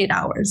in those 8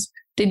 hours?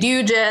 Did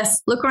you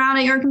just look around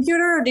at your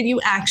computer or did you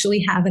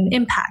actually have an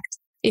impact?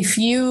 If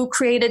you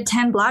created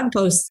 10 blog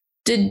posts,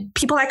 did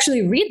people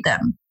actually read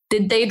them?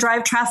 Did they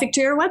drive traffic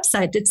to your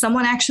website? Did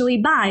someone actually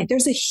buy?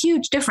 There's a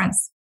huge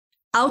difference.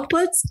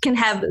 Outputs can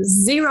have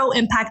zero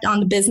impact on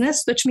the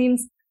business, which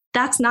means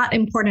that's not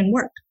important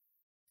work.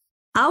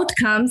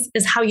 Outcomes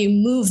is how you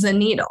move the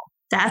needle.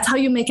 That's how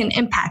you make an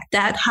impact.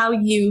 That's how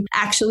you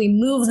actually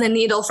move the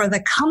needle for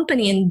the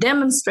company and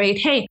demonstrate,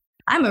 hey,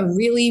 I'm a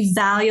really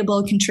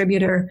valuable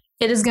contributor.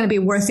 It is going to be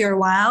worth your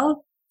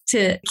while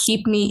to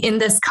keep me in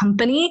this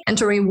company and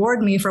to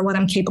reward me for what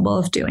I'm capable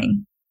of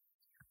doing.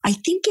 I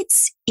think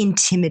it's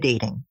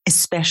intimidating,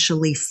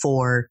 especially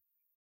for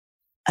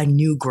a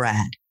new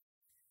grad,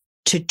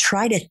 to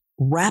try to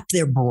wrap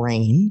their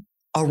brain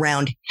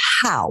around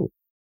how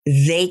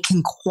they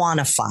can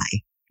quantify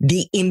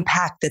the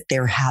impact that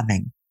they're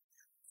having.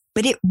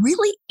 But it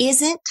really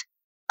isn't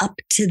up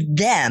to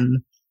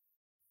them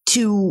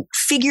to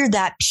figure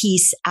that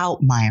piece out,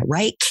 Maya,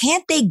 right?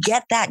 Can't they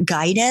get that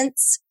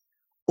guidance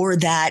or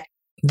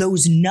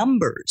those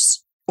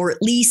numbers, or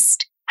at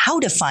least how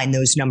to find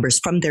those numbers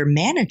from their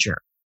manager?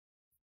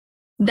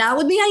 That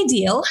would be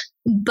ideal,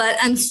 but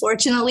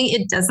unfortunately,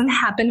 it doesn't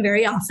happen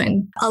very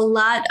often. A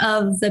lot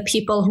of the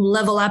people who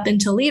level up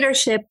into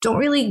leadership don't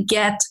really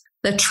get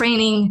the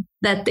training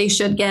that they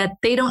should get.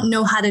 They don't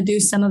know how to do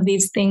some of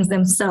these things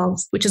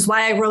themselves, which is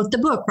why I wrote the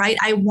book, right?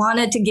 I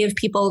wanted to give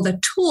people the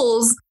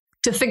tools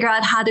to figure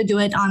out how to do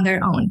it on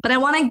their own. But I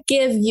want to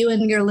give you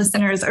and your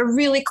listeners a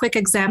really quick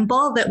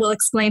example that will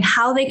explain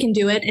how they can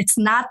do it. It's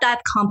not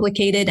that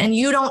complicated, and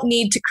you don't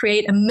need to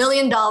create $1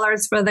 million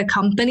for the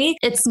company.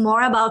 It's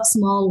more about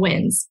small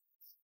wins.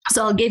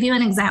 So I'll give you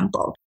an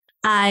example.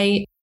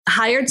 I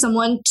hired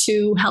someone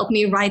to help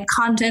me write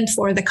content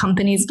for the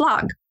company's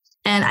blog.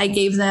 And I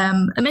gave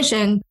them a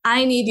mission.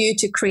 I need you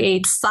to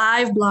create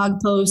 5 blog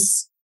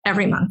posts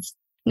every month.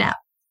 Now,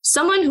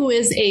 someone who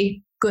is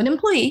a good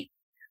employee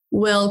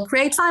will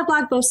create 5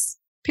 blog posts,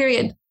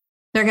 period.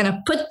 They're going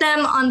to put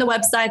them on the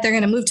website. They're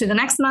going to move to the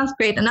next month,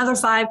 create another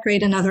 5,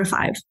 create another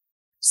 5.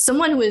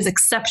 Someone who is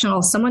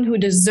exceptional, someone who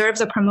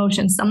deserves a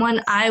promotion,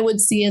 someone I would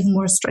see as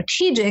more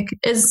strategic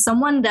is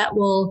someone that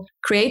will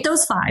create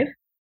those 5.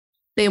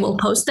 They will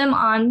post them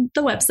on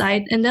the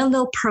website and then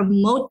they'll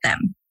promote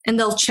them and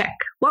they'll check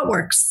what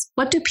works.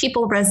 What do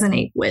people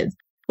resonate with?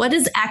 What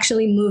is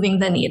actually moving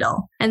the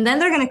needle? And then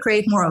they're going to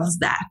create more of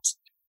that.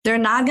 They're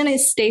not going to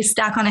stay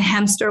stuck on a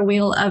hamster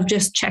wheel of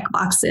just check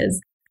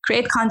boxes.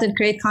 Create content,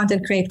 create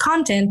content, create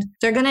content.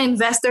 They're going to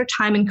invest their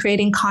time in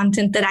creating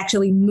content that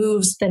actually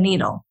moves the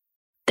needle.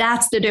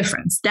 That's the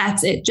difference.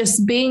 That's it.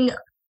 Just being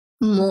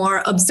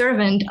more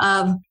observant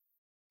of,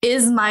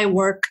 is my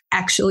work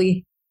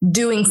actually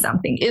doing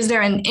something? Is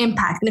there an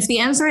impact? And if the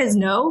answer is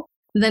no,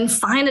 then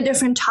find a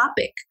different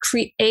topic.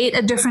 Create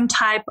a different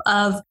type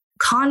of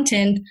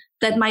content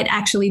that might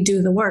actually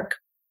do the work.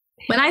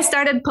 When I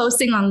started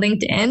posting on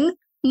LinkedIn,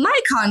 my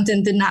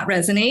content did not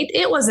resonate.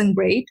 It wasn't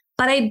great,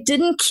 but I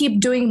didn't keep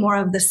doing more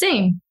of the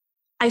same.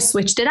 I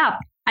switched it up.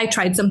 I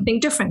tried something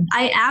different.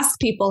 I asked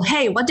people,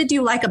 hey, what did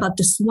you like about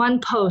this one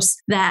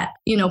post that,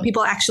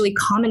 people actually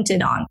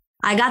commented on?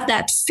 I got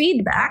that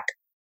feedback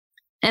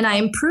and I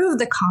improved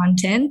the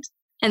content.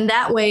 And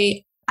that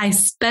way I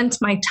spent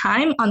my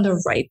time on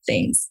the right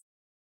things.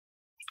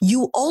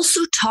 You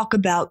also talk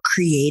about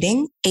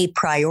creating a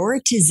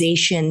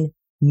prioritization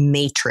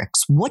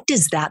matrix. What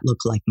does that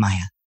look like,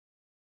 Maya?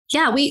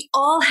 Yeah, we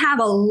all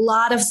have a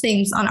lot of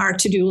things on our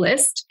to-do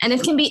list, and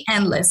it can be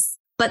endless,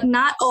 but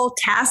not all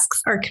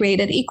tasks are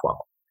created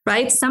equal,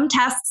 right? Some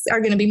tasks are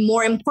going to be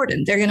more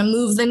important. They're going to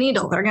move the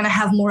needle. They're going to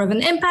have more of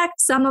an impact.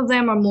 Some of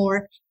them are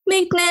more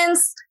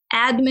maintenance,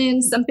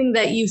 admin, something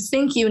that you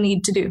think you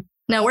need to do.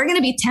 Now, we're going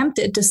to be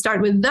tempted to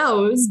start with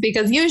those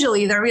because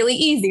usually they're really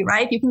easy,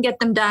 right? You can get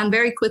them done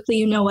very quickly.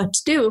 You know what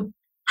to do.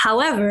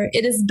 However,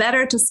 it is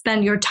better to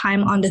spend your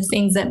time on the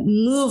things that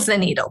move the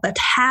needle, that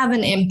have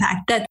an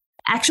impact, that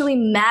actually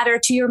matter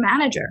to your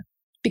manager.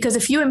 Because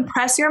if you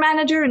impress your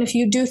manager and if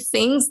you do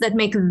things that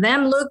make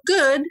them look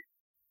good,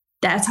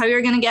 that's how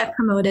you're going to get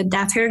promoted.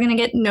 That's how you're going to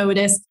get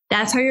noticed.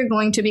 That's how you're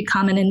going to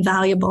become an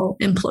invaluable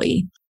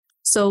employee.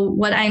 So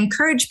what I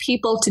encourage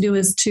people to do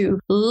is to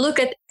look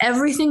at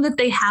everything that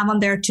they have on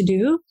their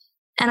to-do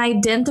and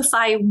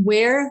identify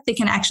where they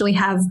can actually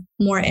have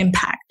more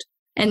impact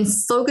and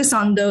focus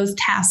on those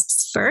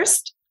tasks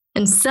first.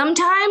 And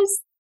sometimes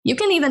you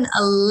can even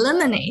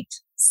eliminate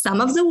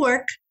some of the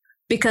work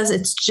because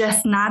it's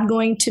just not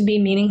going to be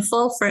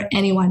meaningful for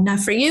anyone, not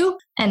for you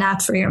and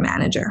not for your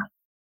manager.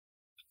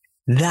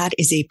 That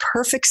is a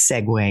perfect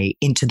segue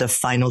into the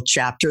final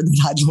chapter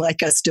that I'd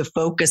like us to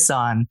focus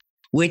on,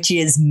 which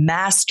is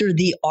master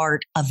the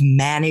art of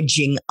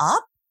managing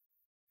up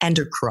and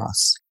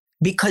across.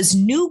 Because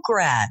new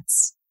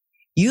grads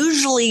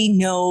usually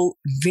know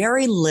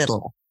very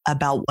little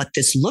about what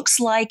this looks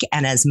like.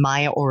 And as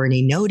Maya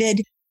already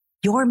noted,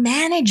 your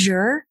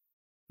manager,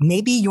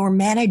 maybe your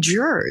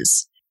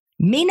managers,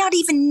 may not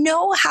even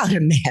know how to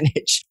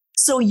manage.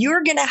 So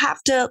you're going to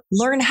have to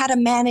learn how to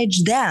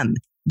manage them.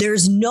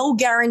 There's no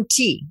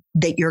guarantee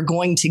that you're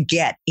going to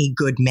get a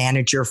good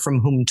manager from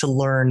whom to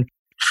learn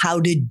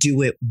how to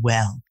do it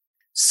well.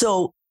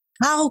 So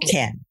how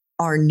can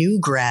our new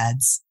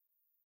grads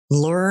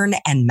learn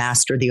and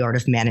master the art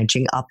of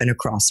managing up and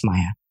across,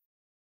 Maya?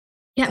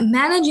 Yeah,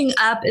 managing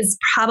up is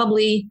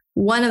probably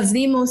one of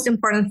the most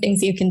important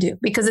things you can do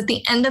because at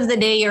the end of the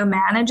day, your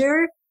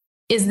manager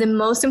is the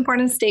most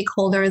important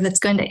stakeholder that's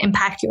going to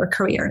impact your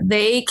career.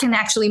 They can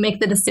actually make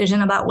the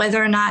decision about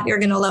whether or not you're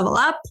going to level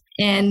up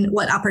and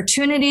what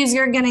opportunities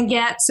you're going to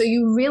get. So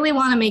you really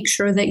want to make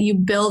sure that you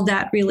build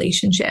that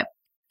relationship.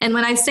 And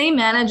when I say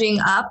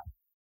managing up,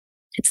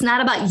 it's not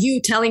about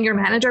you telling your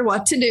manager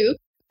what to do.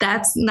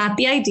 That's not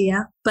the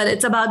idea, but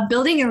it's about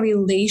building a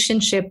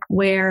relationship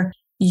where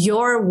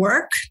your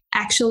work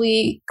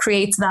actually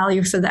creates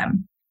value for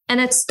them.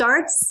 And it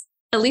starts,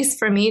 at least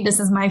for me, this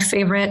is my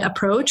favorite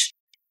approach,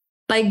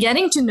 by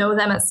getting to know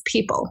them as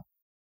people.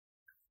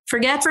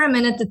 Forget for a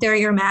minute that they're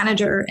your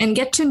manager and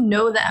get to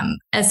know them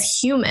as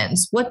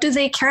humans. What do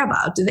they care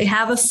about? Do they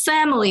have a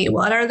family?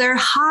 What are their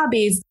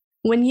hobbies?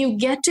 When you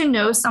get to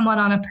know someone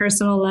on a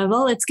personal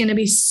level, it's going to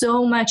be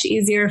so much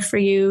easier for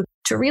you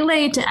to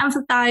relate, to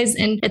empathize,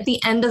 and at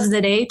the end of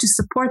the day, to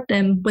support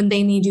them when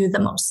they need you the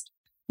most.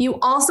 You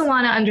also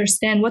want to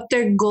understand what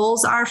their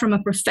goals are from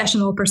a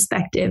professional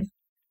perspective,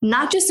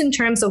 not just in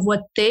terms of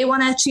what they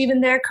want to achieve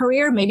in their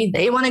career. Maybe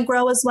they want to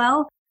grow as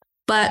well,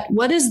 but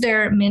what is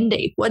their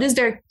mandate? What are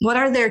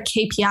their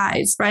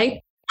KPIs,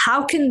 right?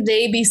 How can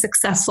they be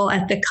successful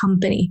at the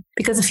company?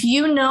 Because if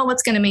you know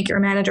what's going to make your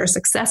manager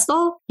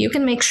successful, you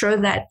can make sure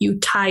that you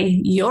tie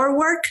your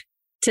work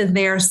to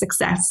their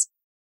success.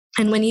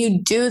 And when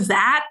you do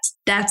that,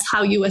 that's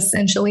how you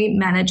essentially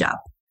manage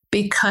up,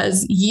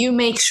 because you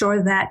make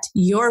sure that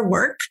your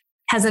work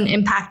has an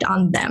impact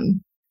on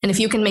them. And if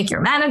you can make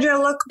your manager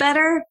look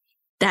better,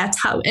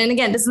 that's how, and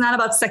again, this is not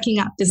about sucking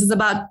up. This is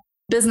about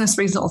business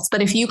results.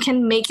 But if you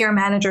can make your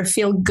manager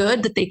feel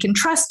good, that they can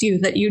trust you,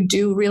 that you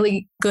do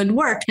really good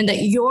work and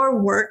that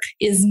your work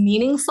is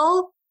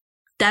meaningful,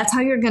 that's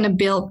how you're going to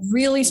build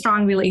really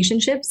strong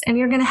relationships. And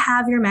you're going to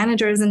have your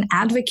manager as an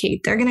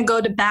advocate. They're going to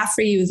go to bat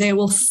for you. They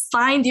will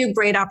find you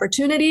great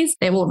opportunities.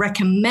 They will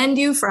recommend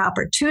you for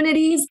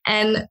opportunities.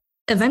 And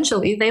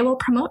eventually they will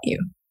promote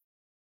you.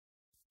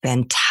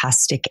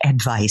 Fantastic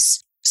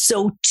advice.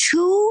 So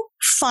 2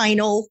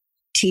 final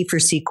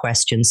T4C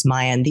questions,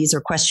 Maya, and these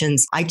are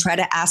questions I try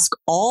to ask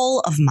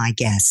all of my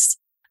guests.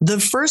 The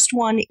first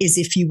one is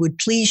if you would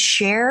please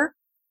share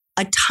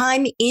a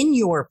time in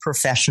your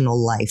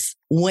professional life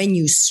when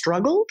you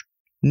struggled,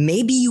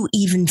 maybe you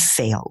even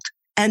failed.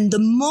 And the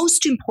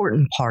most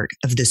important part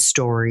of the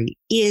story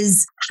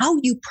is how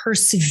you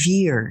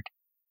persevered,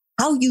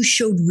 how you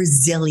showed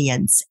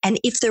resilience, and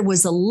if there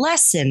was a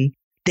lesson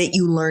that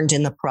you learned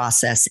in the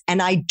process. And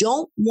I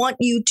don't want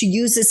you to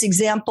use this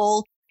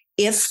example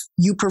if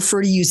you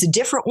prefer to use a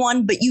different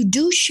one, but you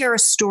do share a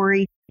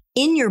story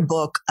in your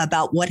book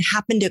about what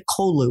happened at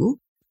Kolu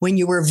when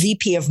you were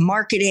VP of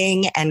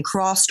marketing and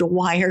crossed a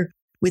wire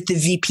with the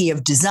VP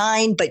of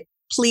design, but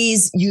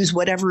please use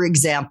whatever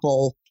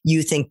example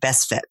you think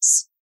best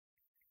fits.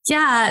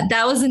 Yeah,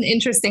 that was an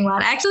interesting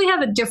one. I actually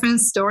have a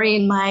different story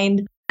in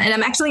mind, and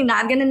I'm actually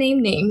not going to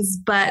name names,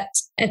 but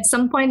at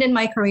some point in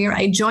my career,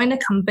 I joined a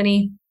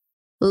company,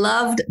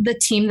 loved the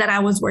team that I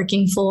was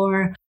working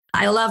for.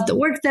 I loved the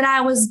work that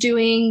I was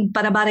doing,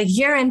 but about a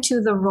year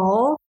into the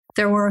role,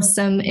 there were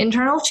some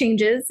internal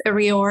changes, a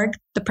reorg.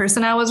 The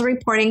person I was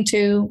reporting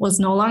to was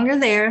no longer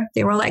there.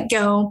 They were let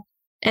go,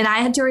 and I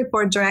had to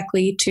report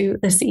directly to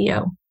the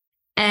CEO.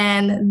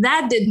 And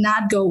that did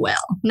not go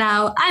well.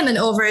 Now, I'm an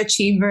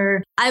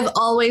overachiever. I've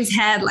always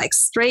had like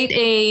straight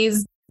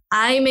A's.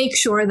 I make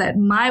sure that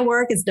my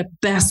work is the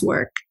best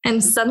work.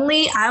 And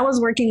suddenly I was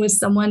working with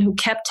someone who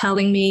kept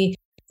telling me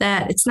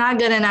that it's not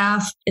good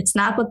enough. It's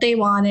not what they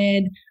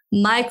wanted.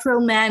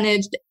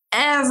 Micromanaged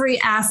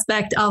every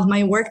aspect of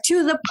my work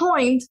to the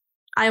point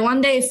I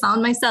one day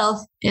found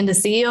myself in the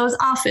CEO's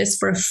office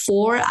for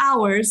 4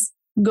 hours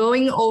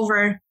going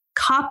over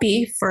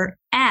copy for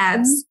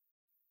ads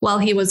while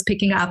he was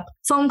picking up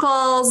phone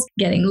calls,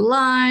 getting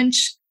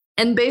lunch,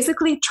 and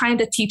basically trying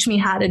to teach me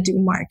how to do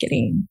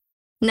marketing.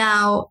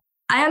 Now,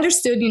 I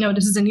understood,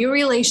 this is a new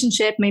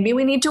relationship. Maybe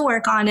we need to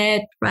work on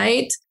it,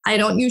 right? I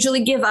don't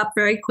usually give up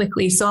very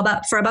quickly. So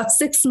for about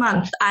 6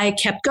 months, I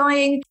kept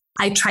going.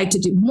 I tried to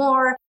do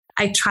more.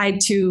 I tried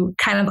to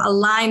kind of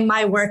align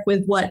my work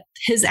with what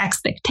his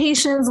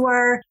expectations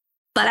were.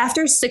 But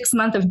after 6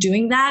 months of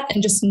doing that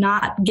and just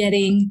not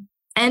getting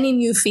any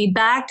new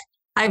feedback,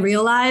 I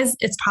realized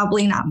it's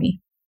probably not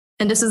me.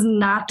 And this is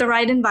not the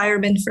right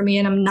environment for me.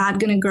 And I'm not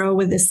going to grow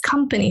with this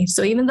company.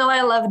 So even though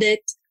I loved it,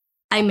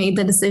 I made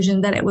the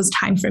decision that it was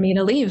time for me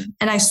to leave.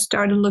 And I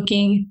started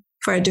looking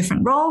for a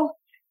different role.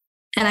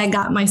 And I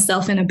got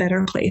myself in a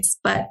better place.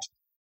 But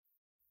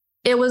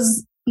it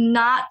was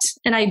not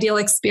an ideal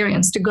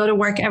experience to go to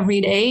work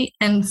every day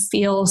and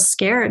feel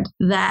scared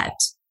that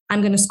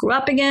I'm going to screw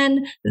up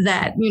again,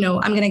 that,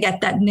 I'm going to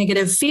get that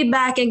negative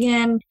feedback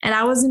again. And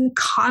I was in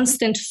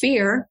constant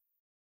fear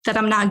that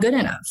I'm not good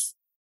enough.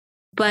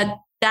 But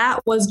that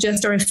was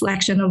just a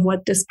reflection of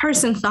what this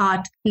person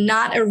thought,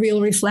 not a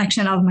real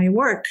reflection of my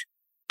work.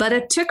 But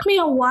it took me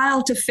a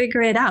while to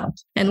figure it out.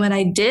 And when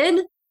I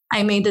did,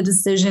 I made the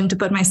decision to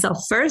put myself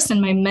first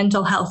and my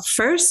mental health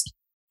first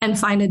and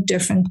find a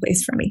different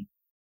place for me.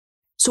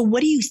 So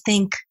what do you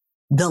think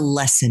the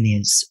lesson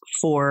is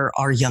for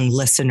our young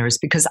listeners?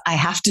 Because I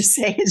have to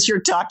say, as you're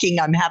talking,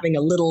 I'm having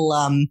a little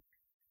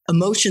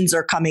emotions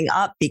are coming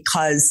up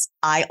because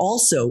I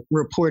also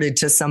reported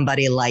to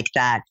somebody like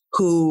that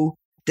who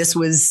this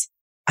was,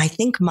 I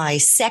think, my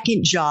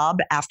second job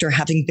after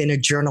having been a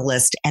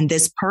journalist. And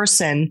this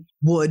person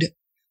would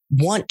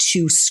want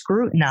to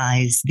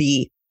scrutinize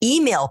the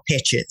email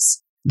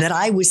pitches that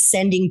I was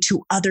sending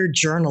to other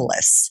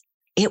journalists.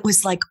 It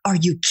was like, are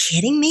you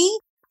kidding me?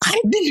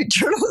 I've been a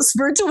journalist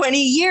for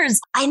 20 years.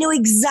 I know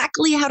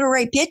exactly how to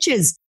write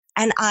pitches.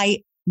 And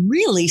I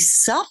really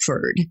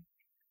suffered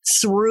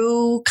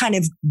through kind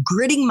of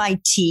gritting my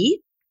teeth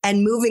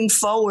and moving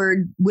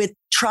forward with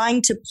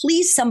trying to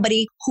please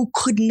somebody who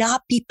could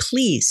not be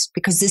pleased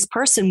because this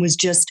person was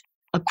just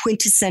a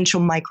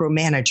quintessential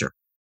micromanager.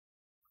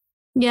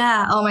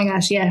 Yeah. Oh my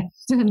gosh. Yeah.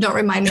 Don't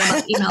remind me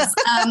about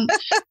emails.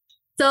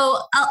 So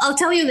I'll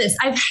tell you this.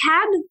 I've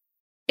had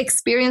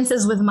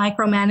experiences with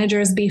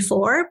micromanagers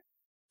before,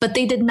 but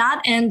they did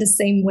not end the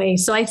same way.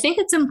 So I think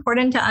it's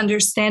important to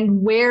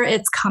understand where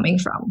it's coming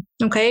from.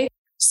 Okay.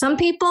 Some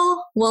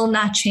people will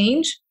not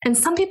change and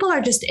some people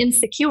are just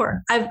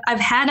insecure. I've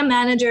had a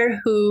manager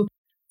who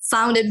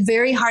found it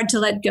very hard to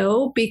let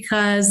go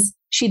because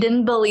she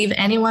didn't believe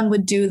anyone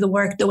would do the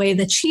work the way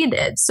that she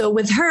did. So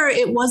with her,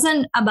 it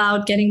wasn't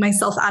about getting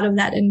myself out of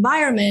that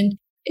environment.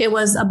 It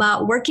was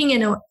about working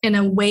in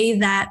a way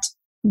that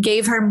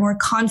gave her more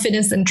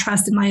confidence and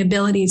trust in my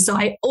abilities. So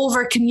I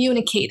over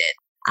communicated.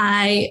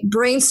 I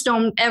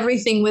brainstormed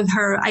everything with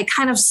her. I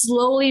kind of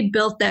slowly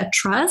built that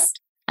trust.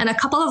 And a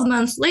couple of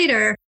months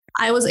later,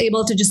 I was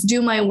able to just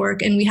do my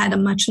work and we had a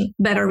much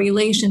better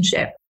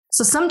relationship.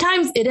 So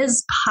sometimes it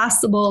is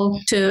possible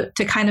to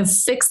kind of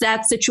fix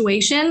that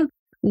situation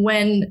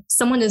when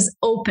someone is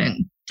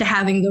open to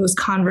having those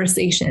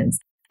conversations.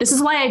 This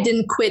is why I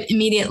didn't quit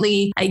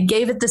immediately. I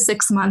gave it the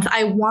 6 months.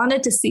 I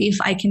wanted to see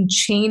if I can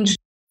change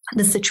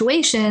the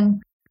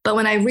situation. But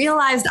when I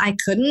realized I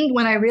couldn't,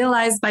 when I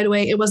realized, by the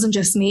way, it wasn't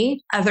just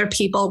me, other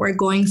people were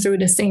going through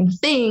the same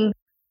thing,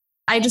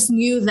 I just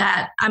knew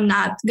that I'm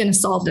not going to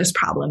solve this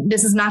problem.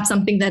 This is not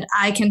something that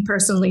I can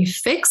personally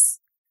fix.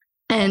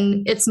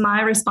 And it's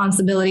my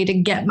responsibility to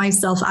get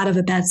myself out of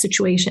a bad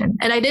situation.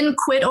 And I didn't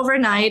quit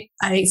overnight.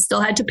 I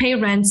still had to pay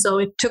rent. So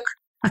it took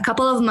a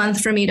couple of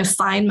months for me to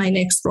find my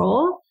next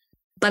role,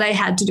 but I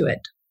had to do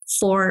it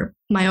for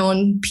my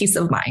own peace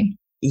of mind.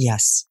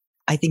 Yes.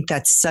 I think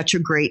that's such a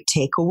great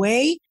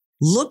takeaway.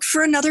 Look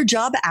for another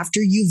job after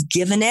you've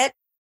given it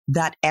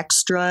that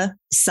extra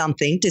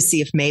something to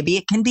see if maybe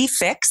it can be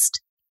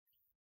fixed.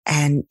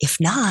 And if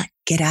not,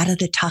 get out of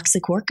the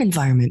toxic work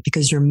environment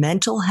because your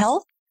mental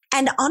health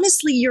and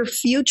honestly, your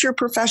future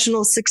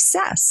professional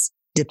success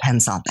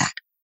depends on that.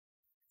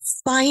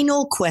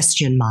 Final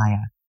question, Maya.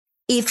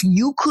 If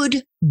you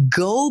could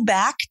go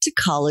back to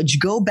college,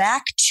 go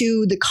back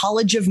to the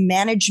College of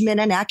Management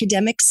and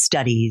Academic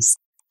Studies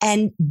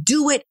and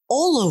do it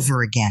all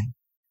over again,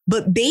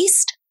 but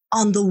based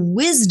on the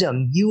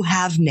wisdom you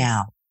have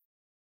now,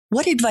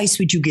 what advice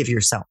would you give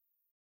yourself?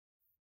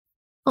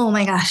 Oh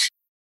my gosh.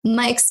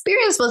 My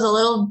experience was a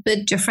little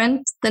bit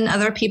different than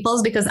other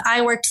people's because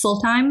I worked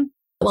full-time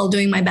while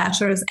doing my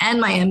bachelor's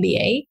and my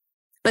MBA.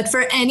 But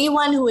for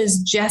anyone who is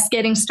just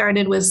getting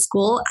started with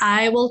school,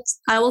 I will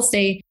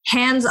say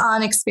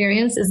hands-on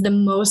experience is the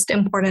most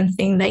important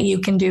thing that you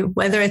can do,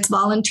 whether it's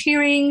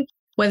volunteering,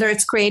 whether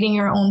it's creating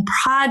your own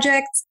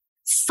projects.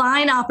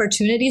 Find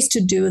opportunities to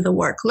do the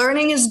work.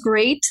 Learning is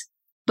great,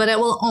 but it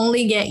will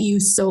only get you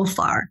so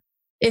far.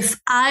 If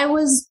I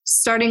was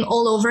starting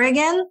all over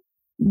again,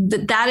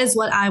 that is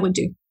what I would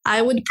do.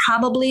 I would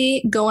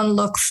probably go and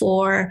look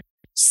for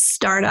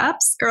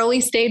startups, early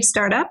stage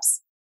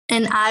startups,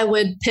 and I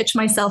would pitch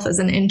myself as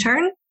an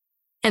intern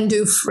and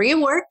do free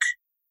work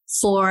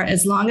for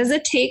as long as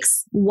it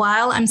takes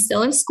while I'm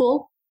still in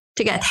school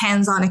to get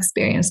hands-on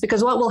experience.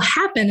 Because what will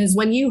happen is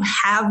when you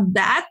have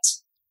that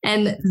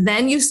and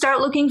then you start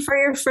looking for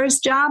your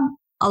first job,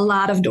 a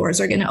lot of doors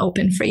are going to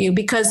open for you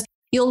because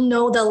you'll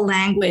know the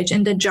language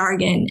and the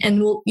jargon,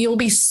 and you'll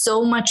be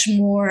so much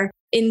more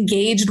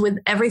engaged with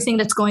everything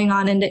that's going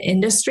on in the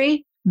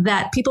industry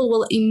that people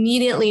will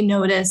immediately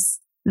notice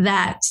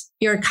that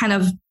you're kind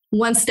of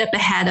one step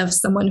ahead of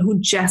someone who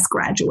just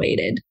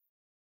graduated.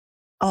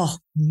 Oh,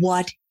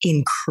 what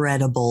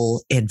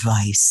incredible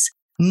advice.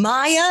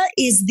 Maya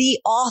is the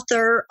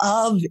author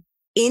of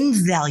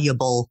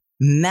Invaluable: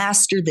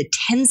 Master the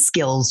 10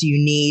 Skills You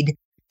Need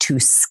to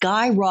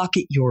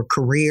Skyrocket Your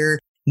Career.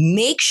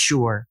 Make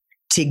sure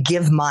to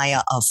give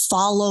Maya a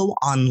follow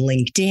on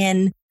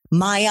LinkedIn.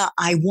 Maya,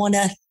 I want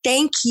to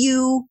thank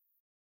you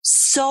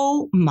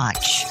so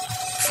much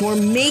for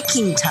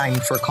making time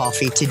for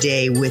coffee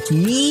today with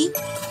me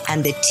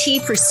and the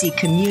T4C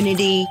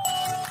community.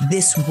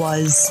 This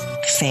was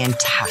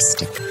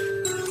fantastic.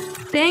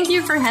 Thank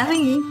you for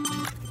having me.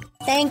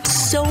 Thanks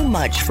so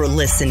much for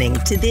listening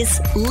to this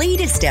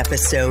latest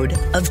episode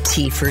of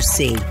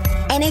T4C.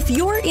 And if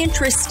you're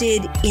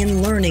interested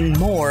in learning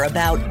more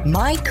about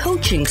my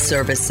coaching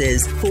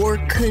services for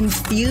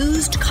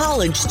confused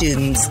college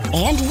students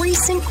and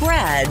recent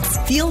grads,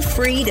 feel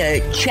free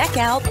to check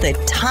out the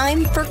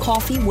Time for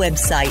Coffee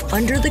website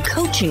under the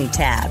coaching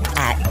tab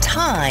at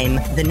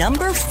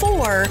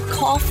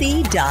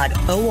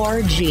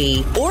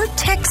time4coffee.org or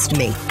text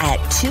me at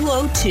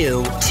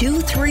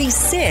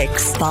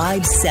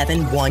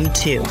 202-236-5712.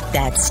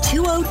 That's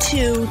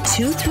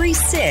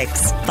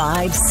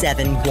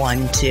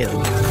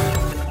 202-236-5712.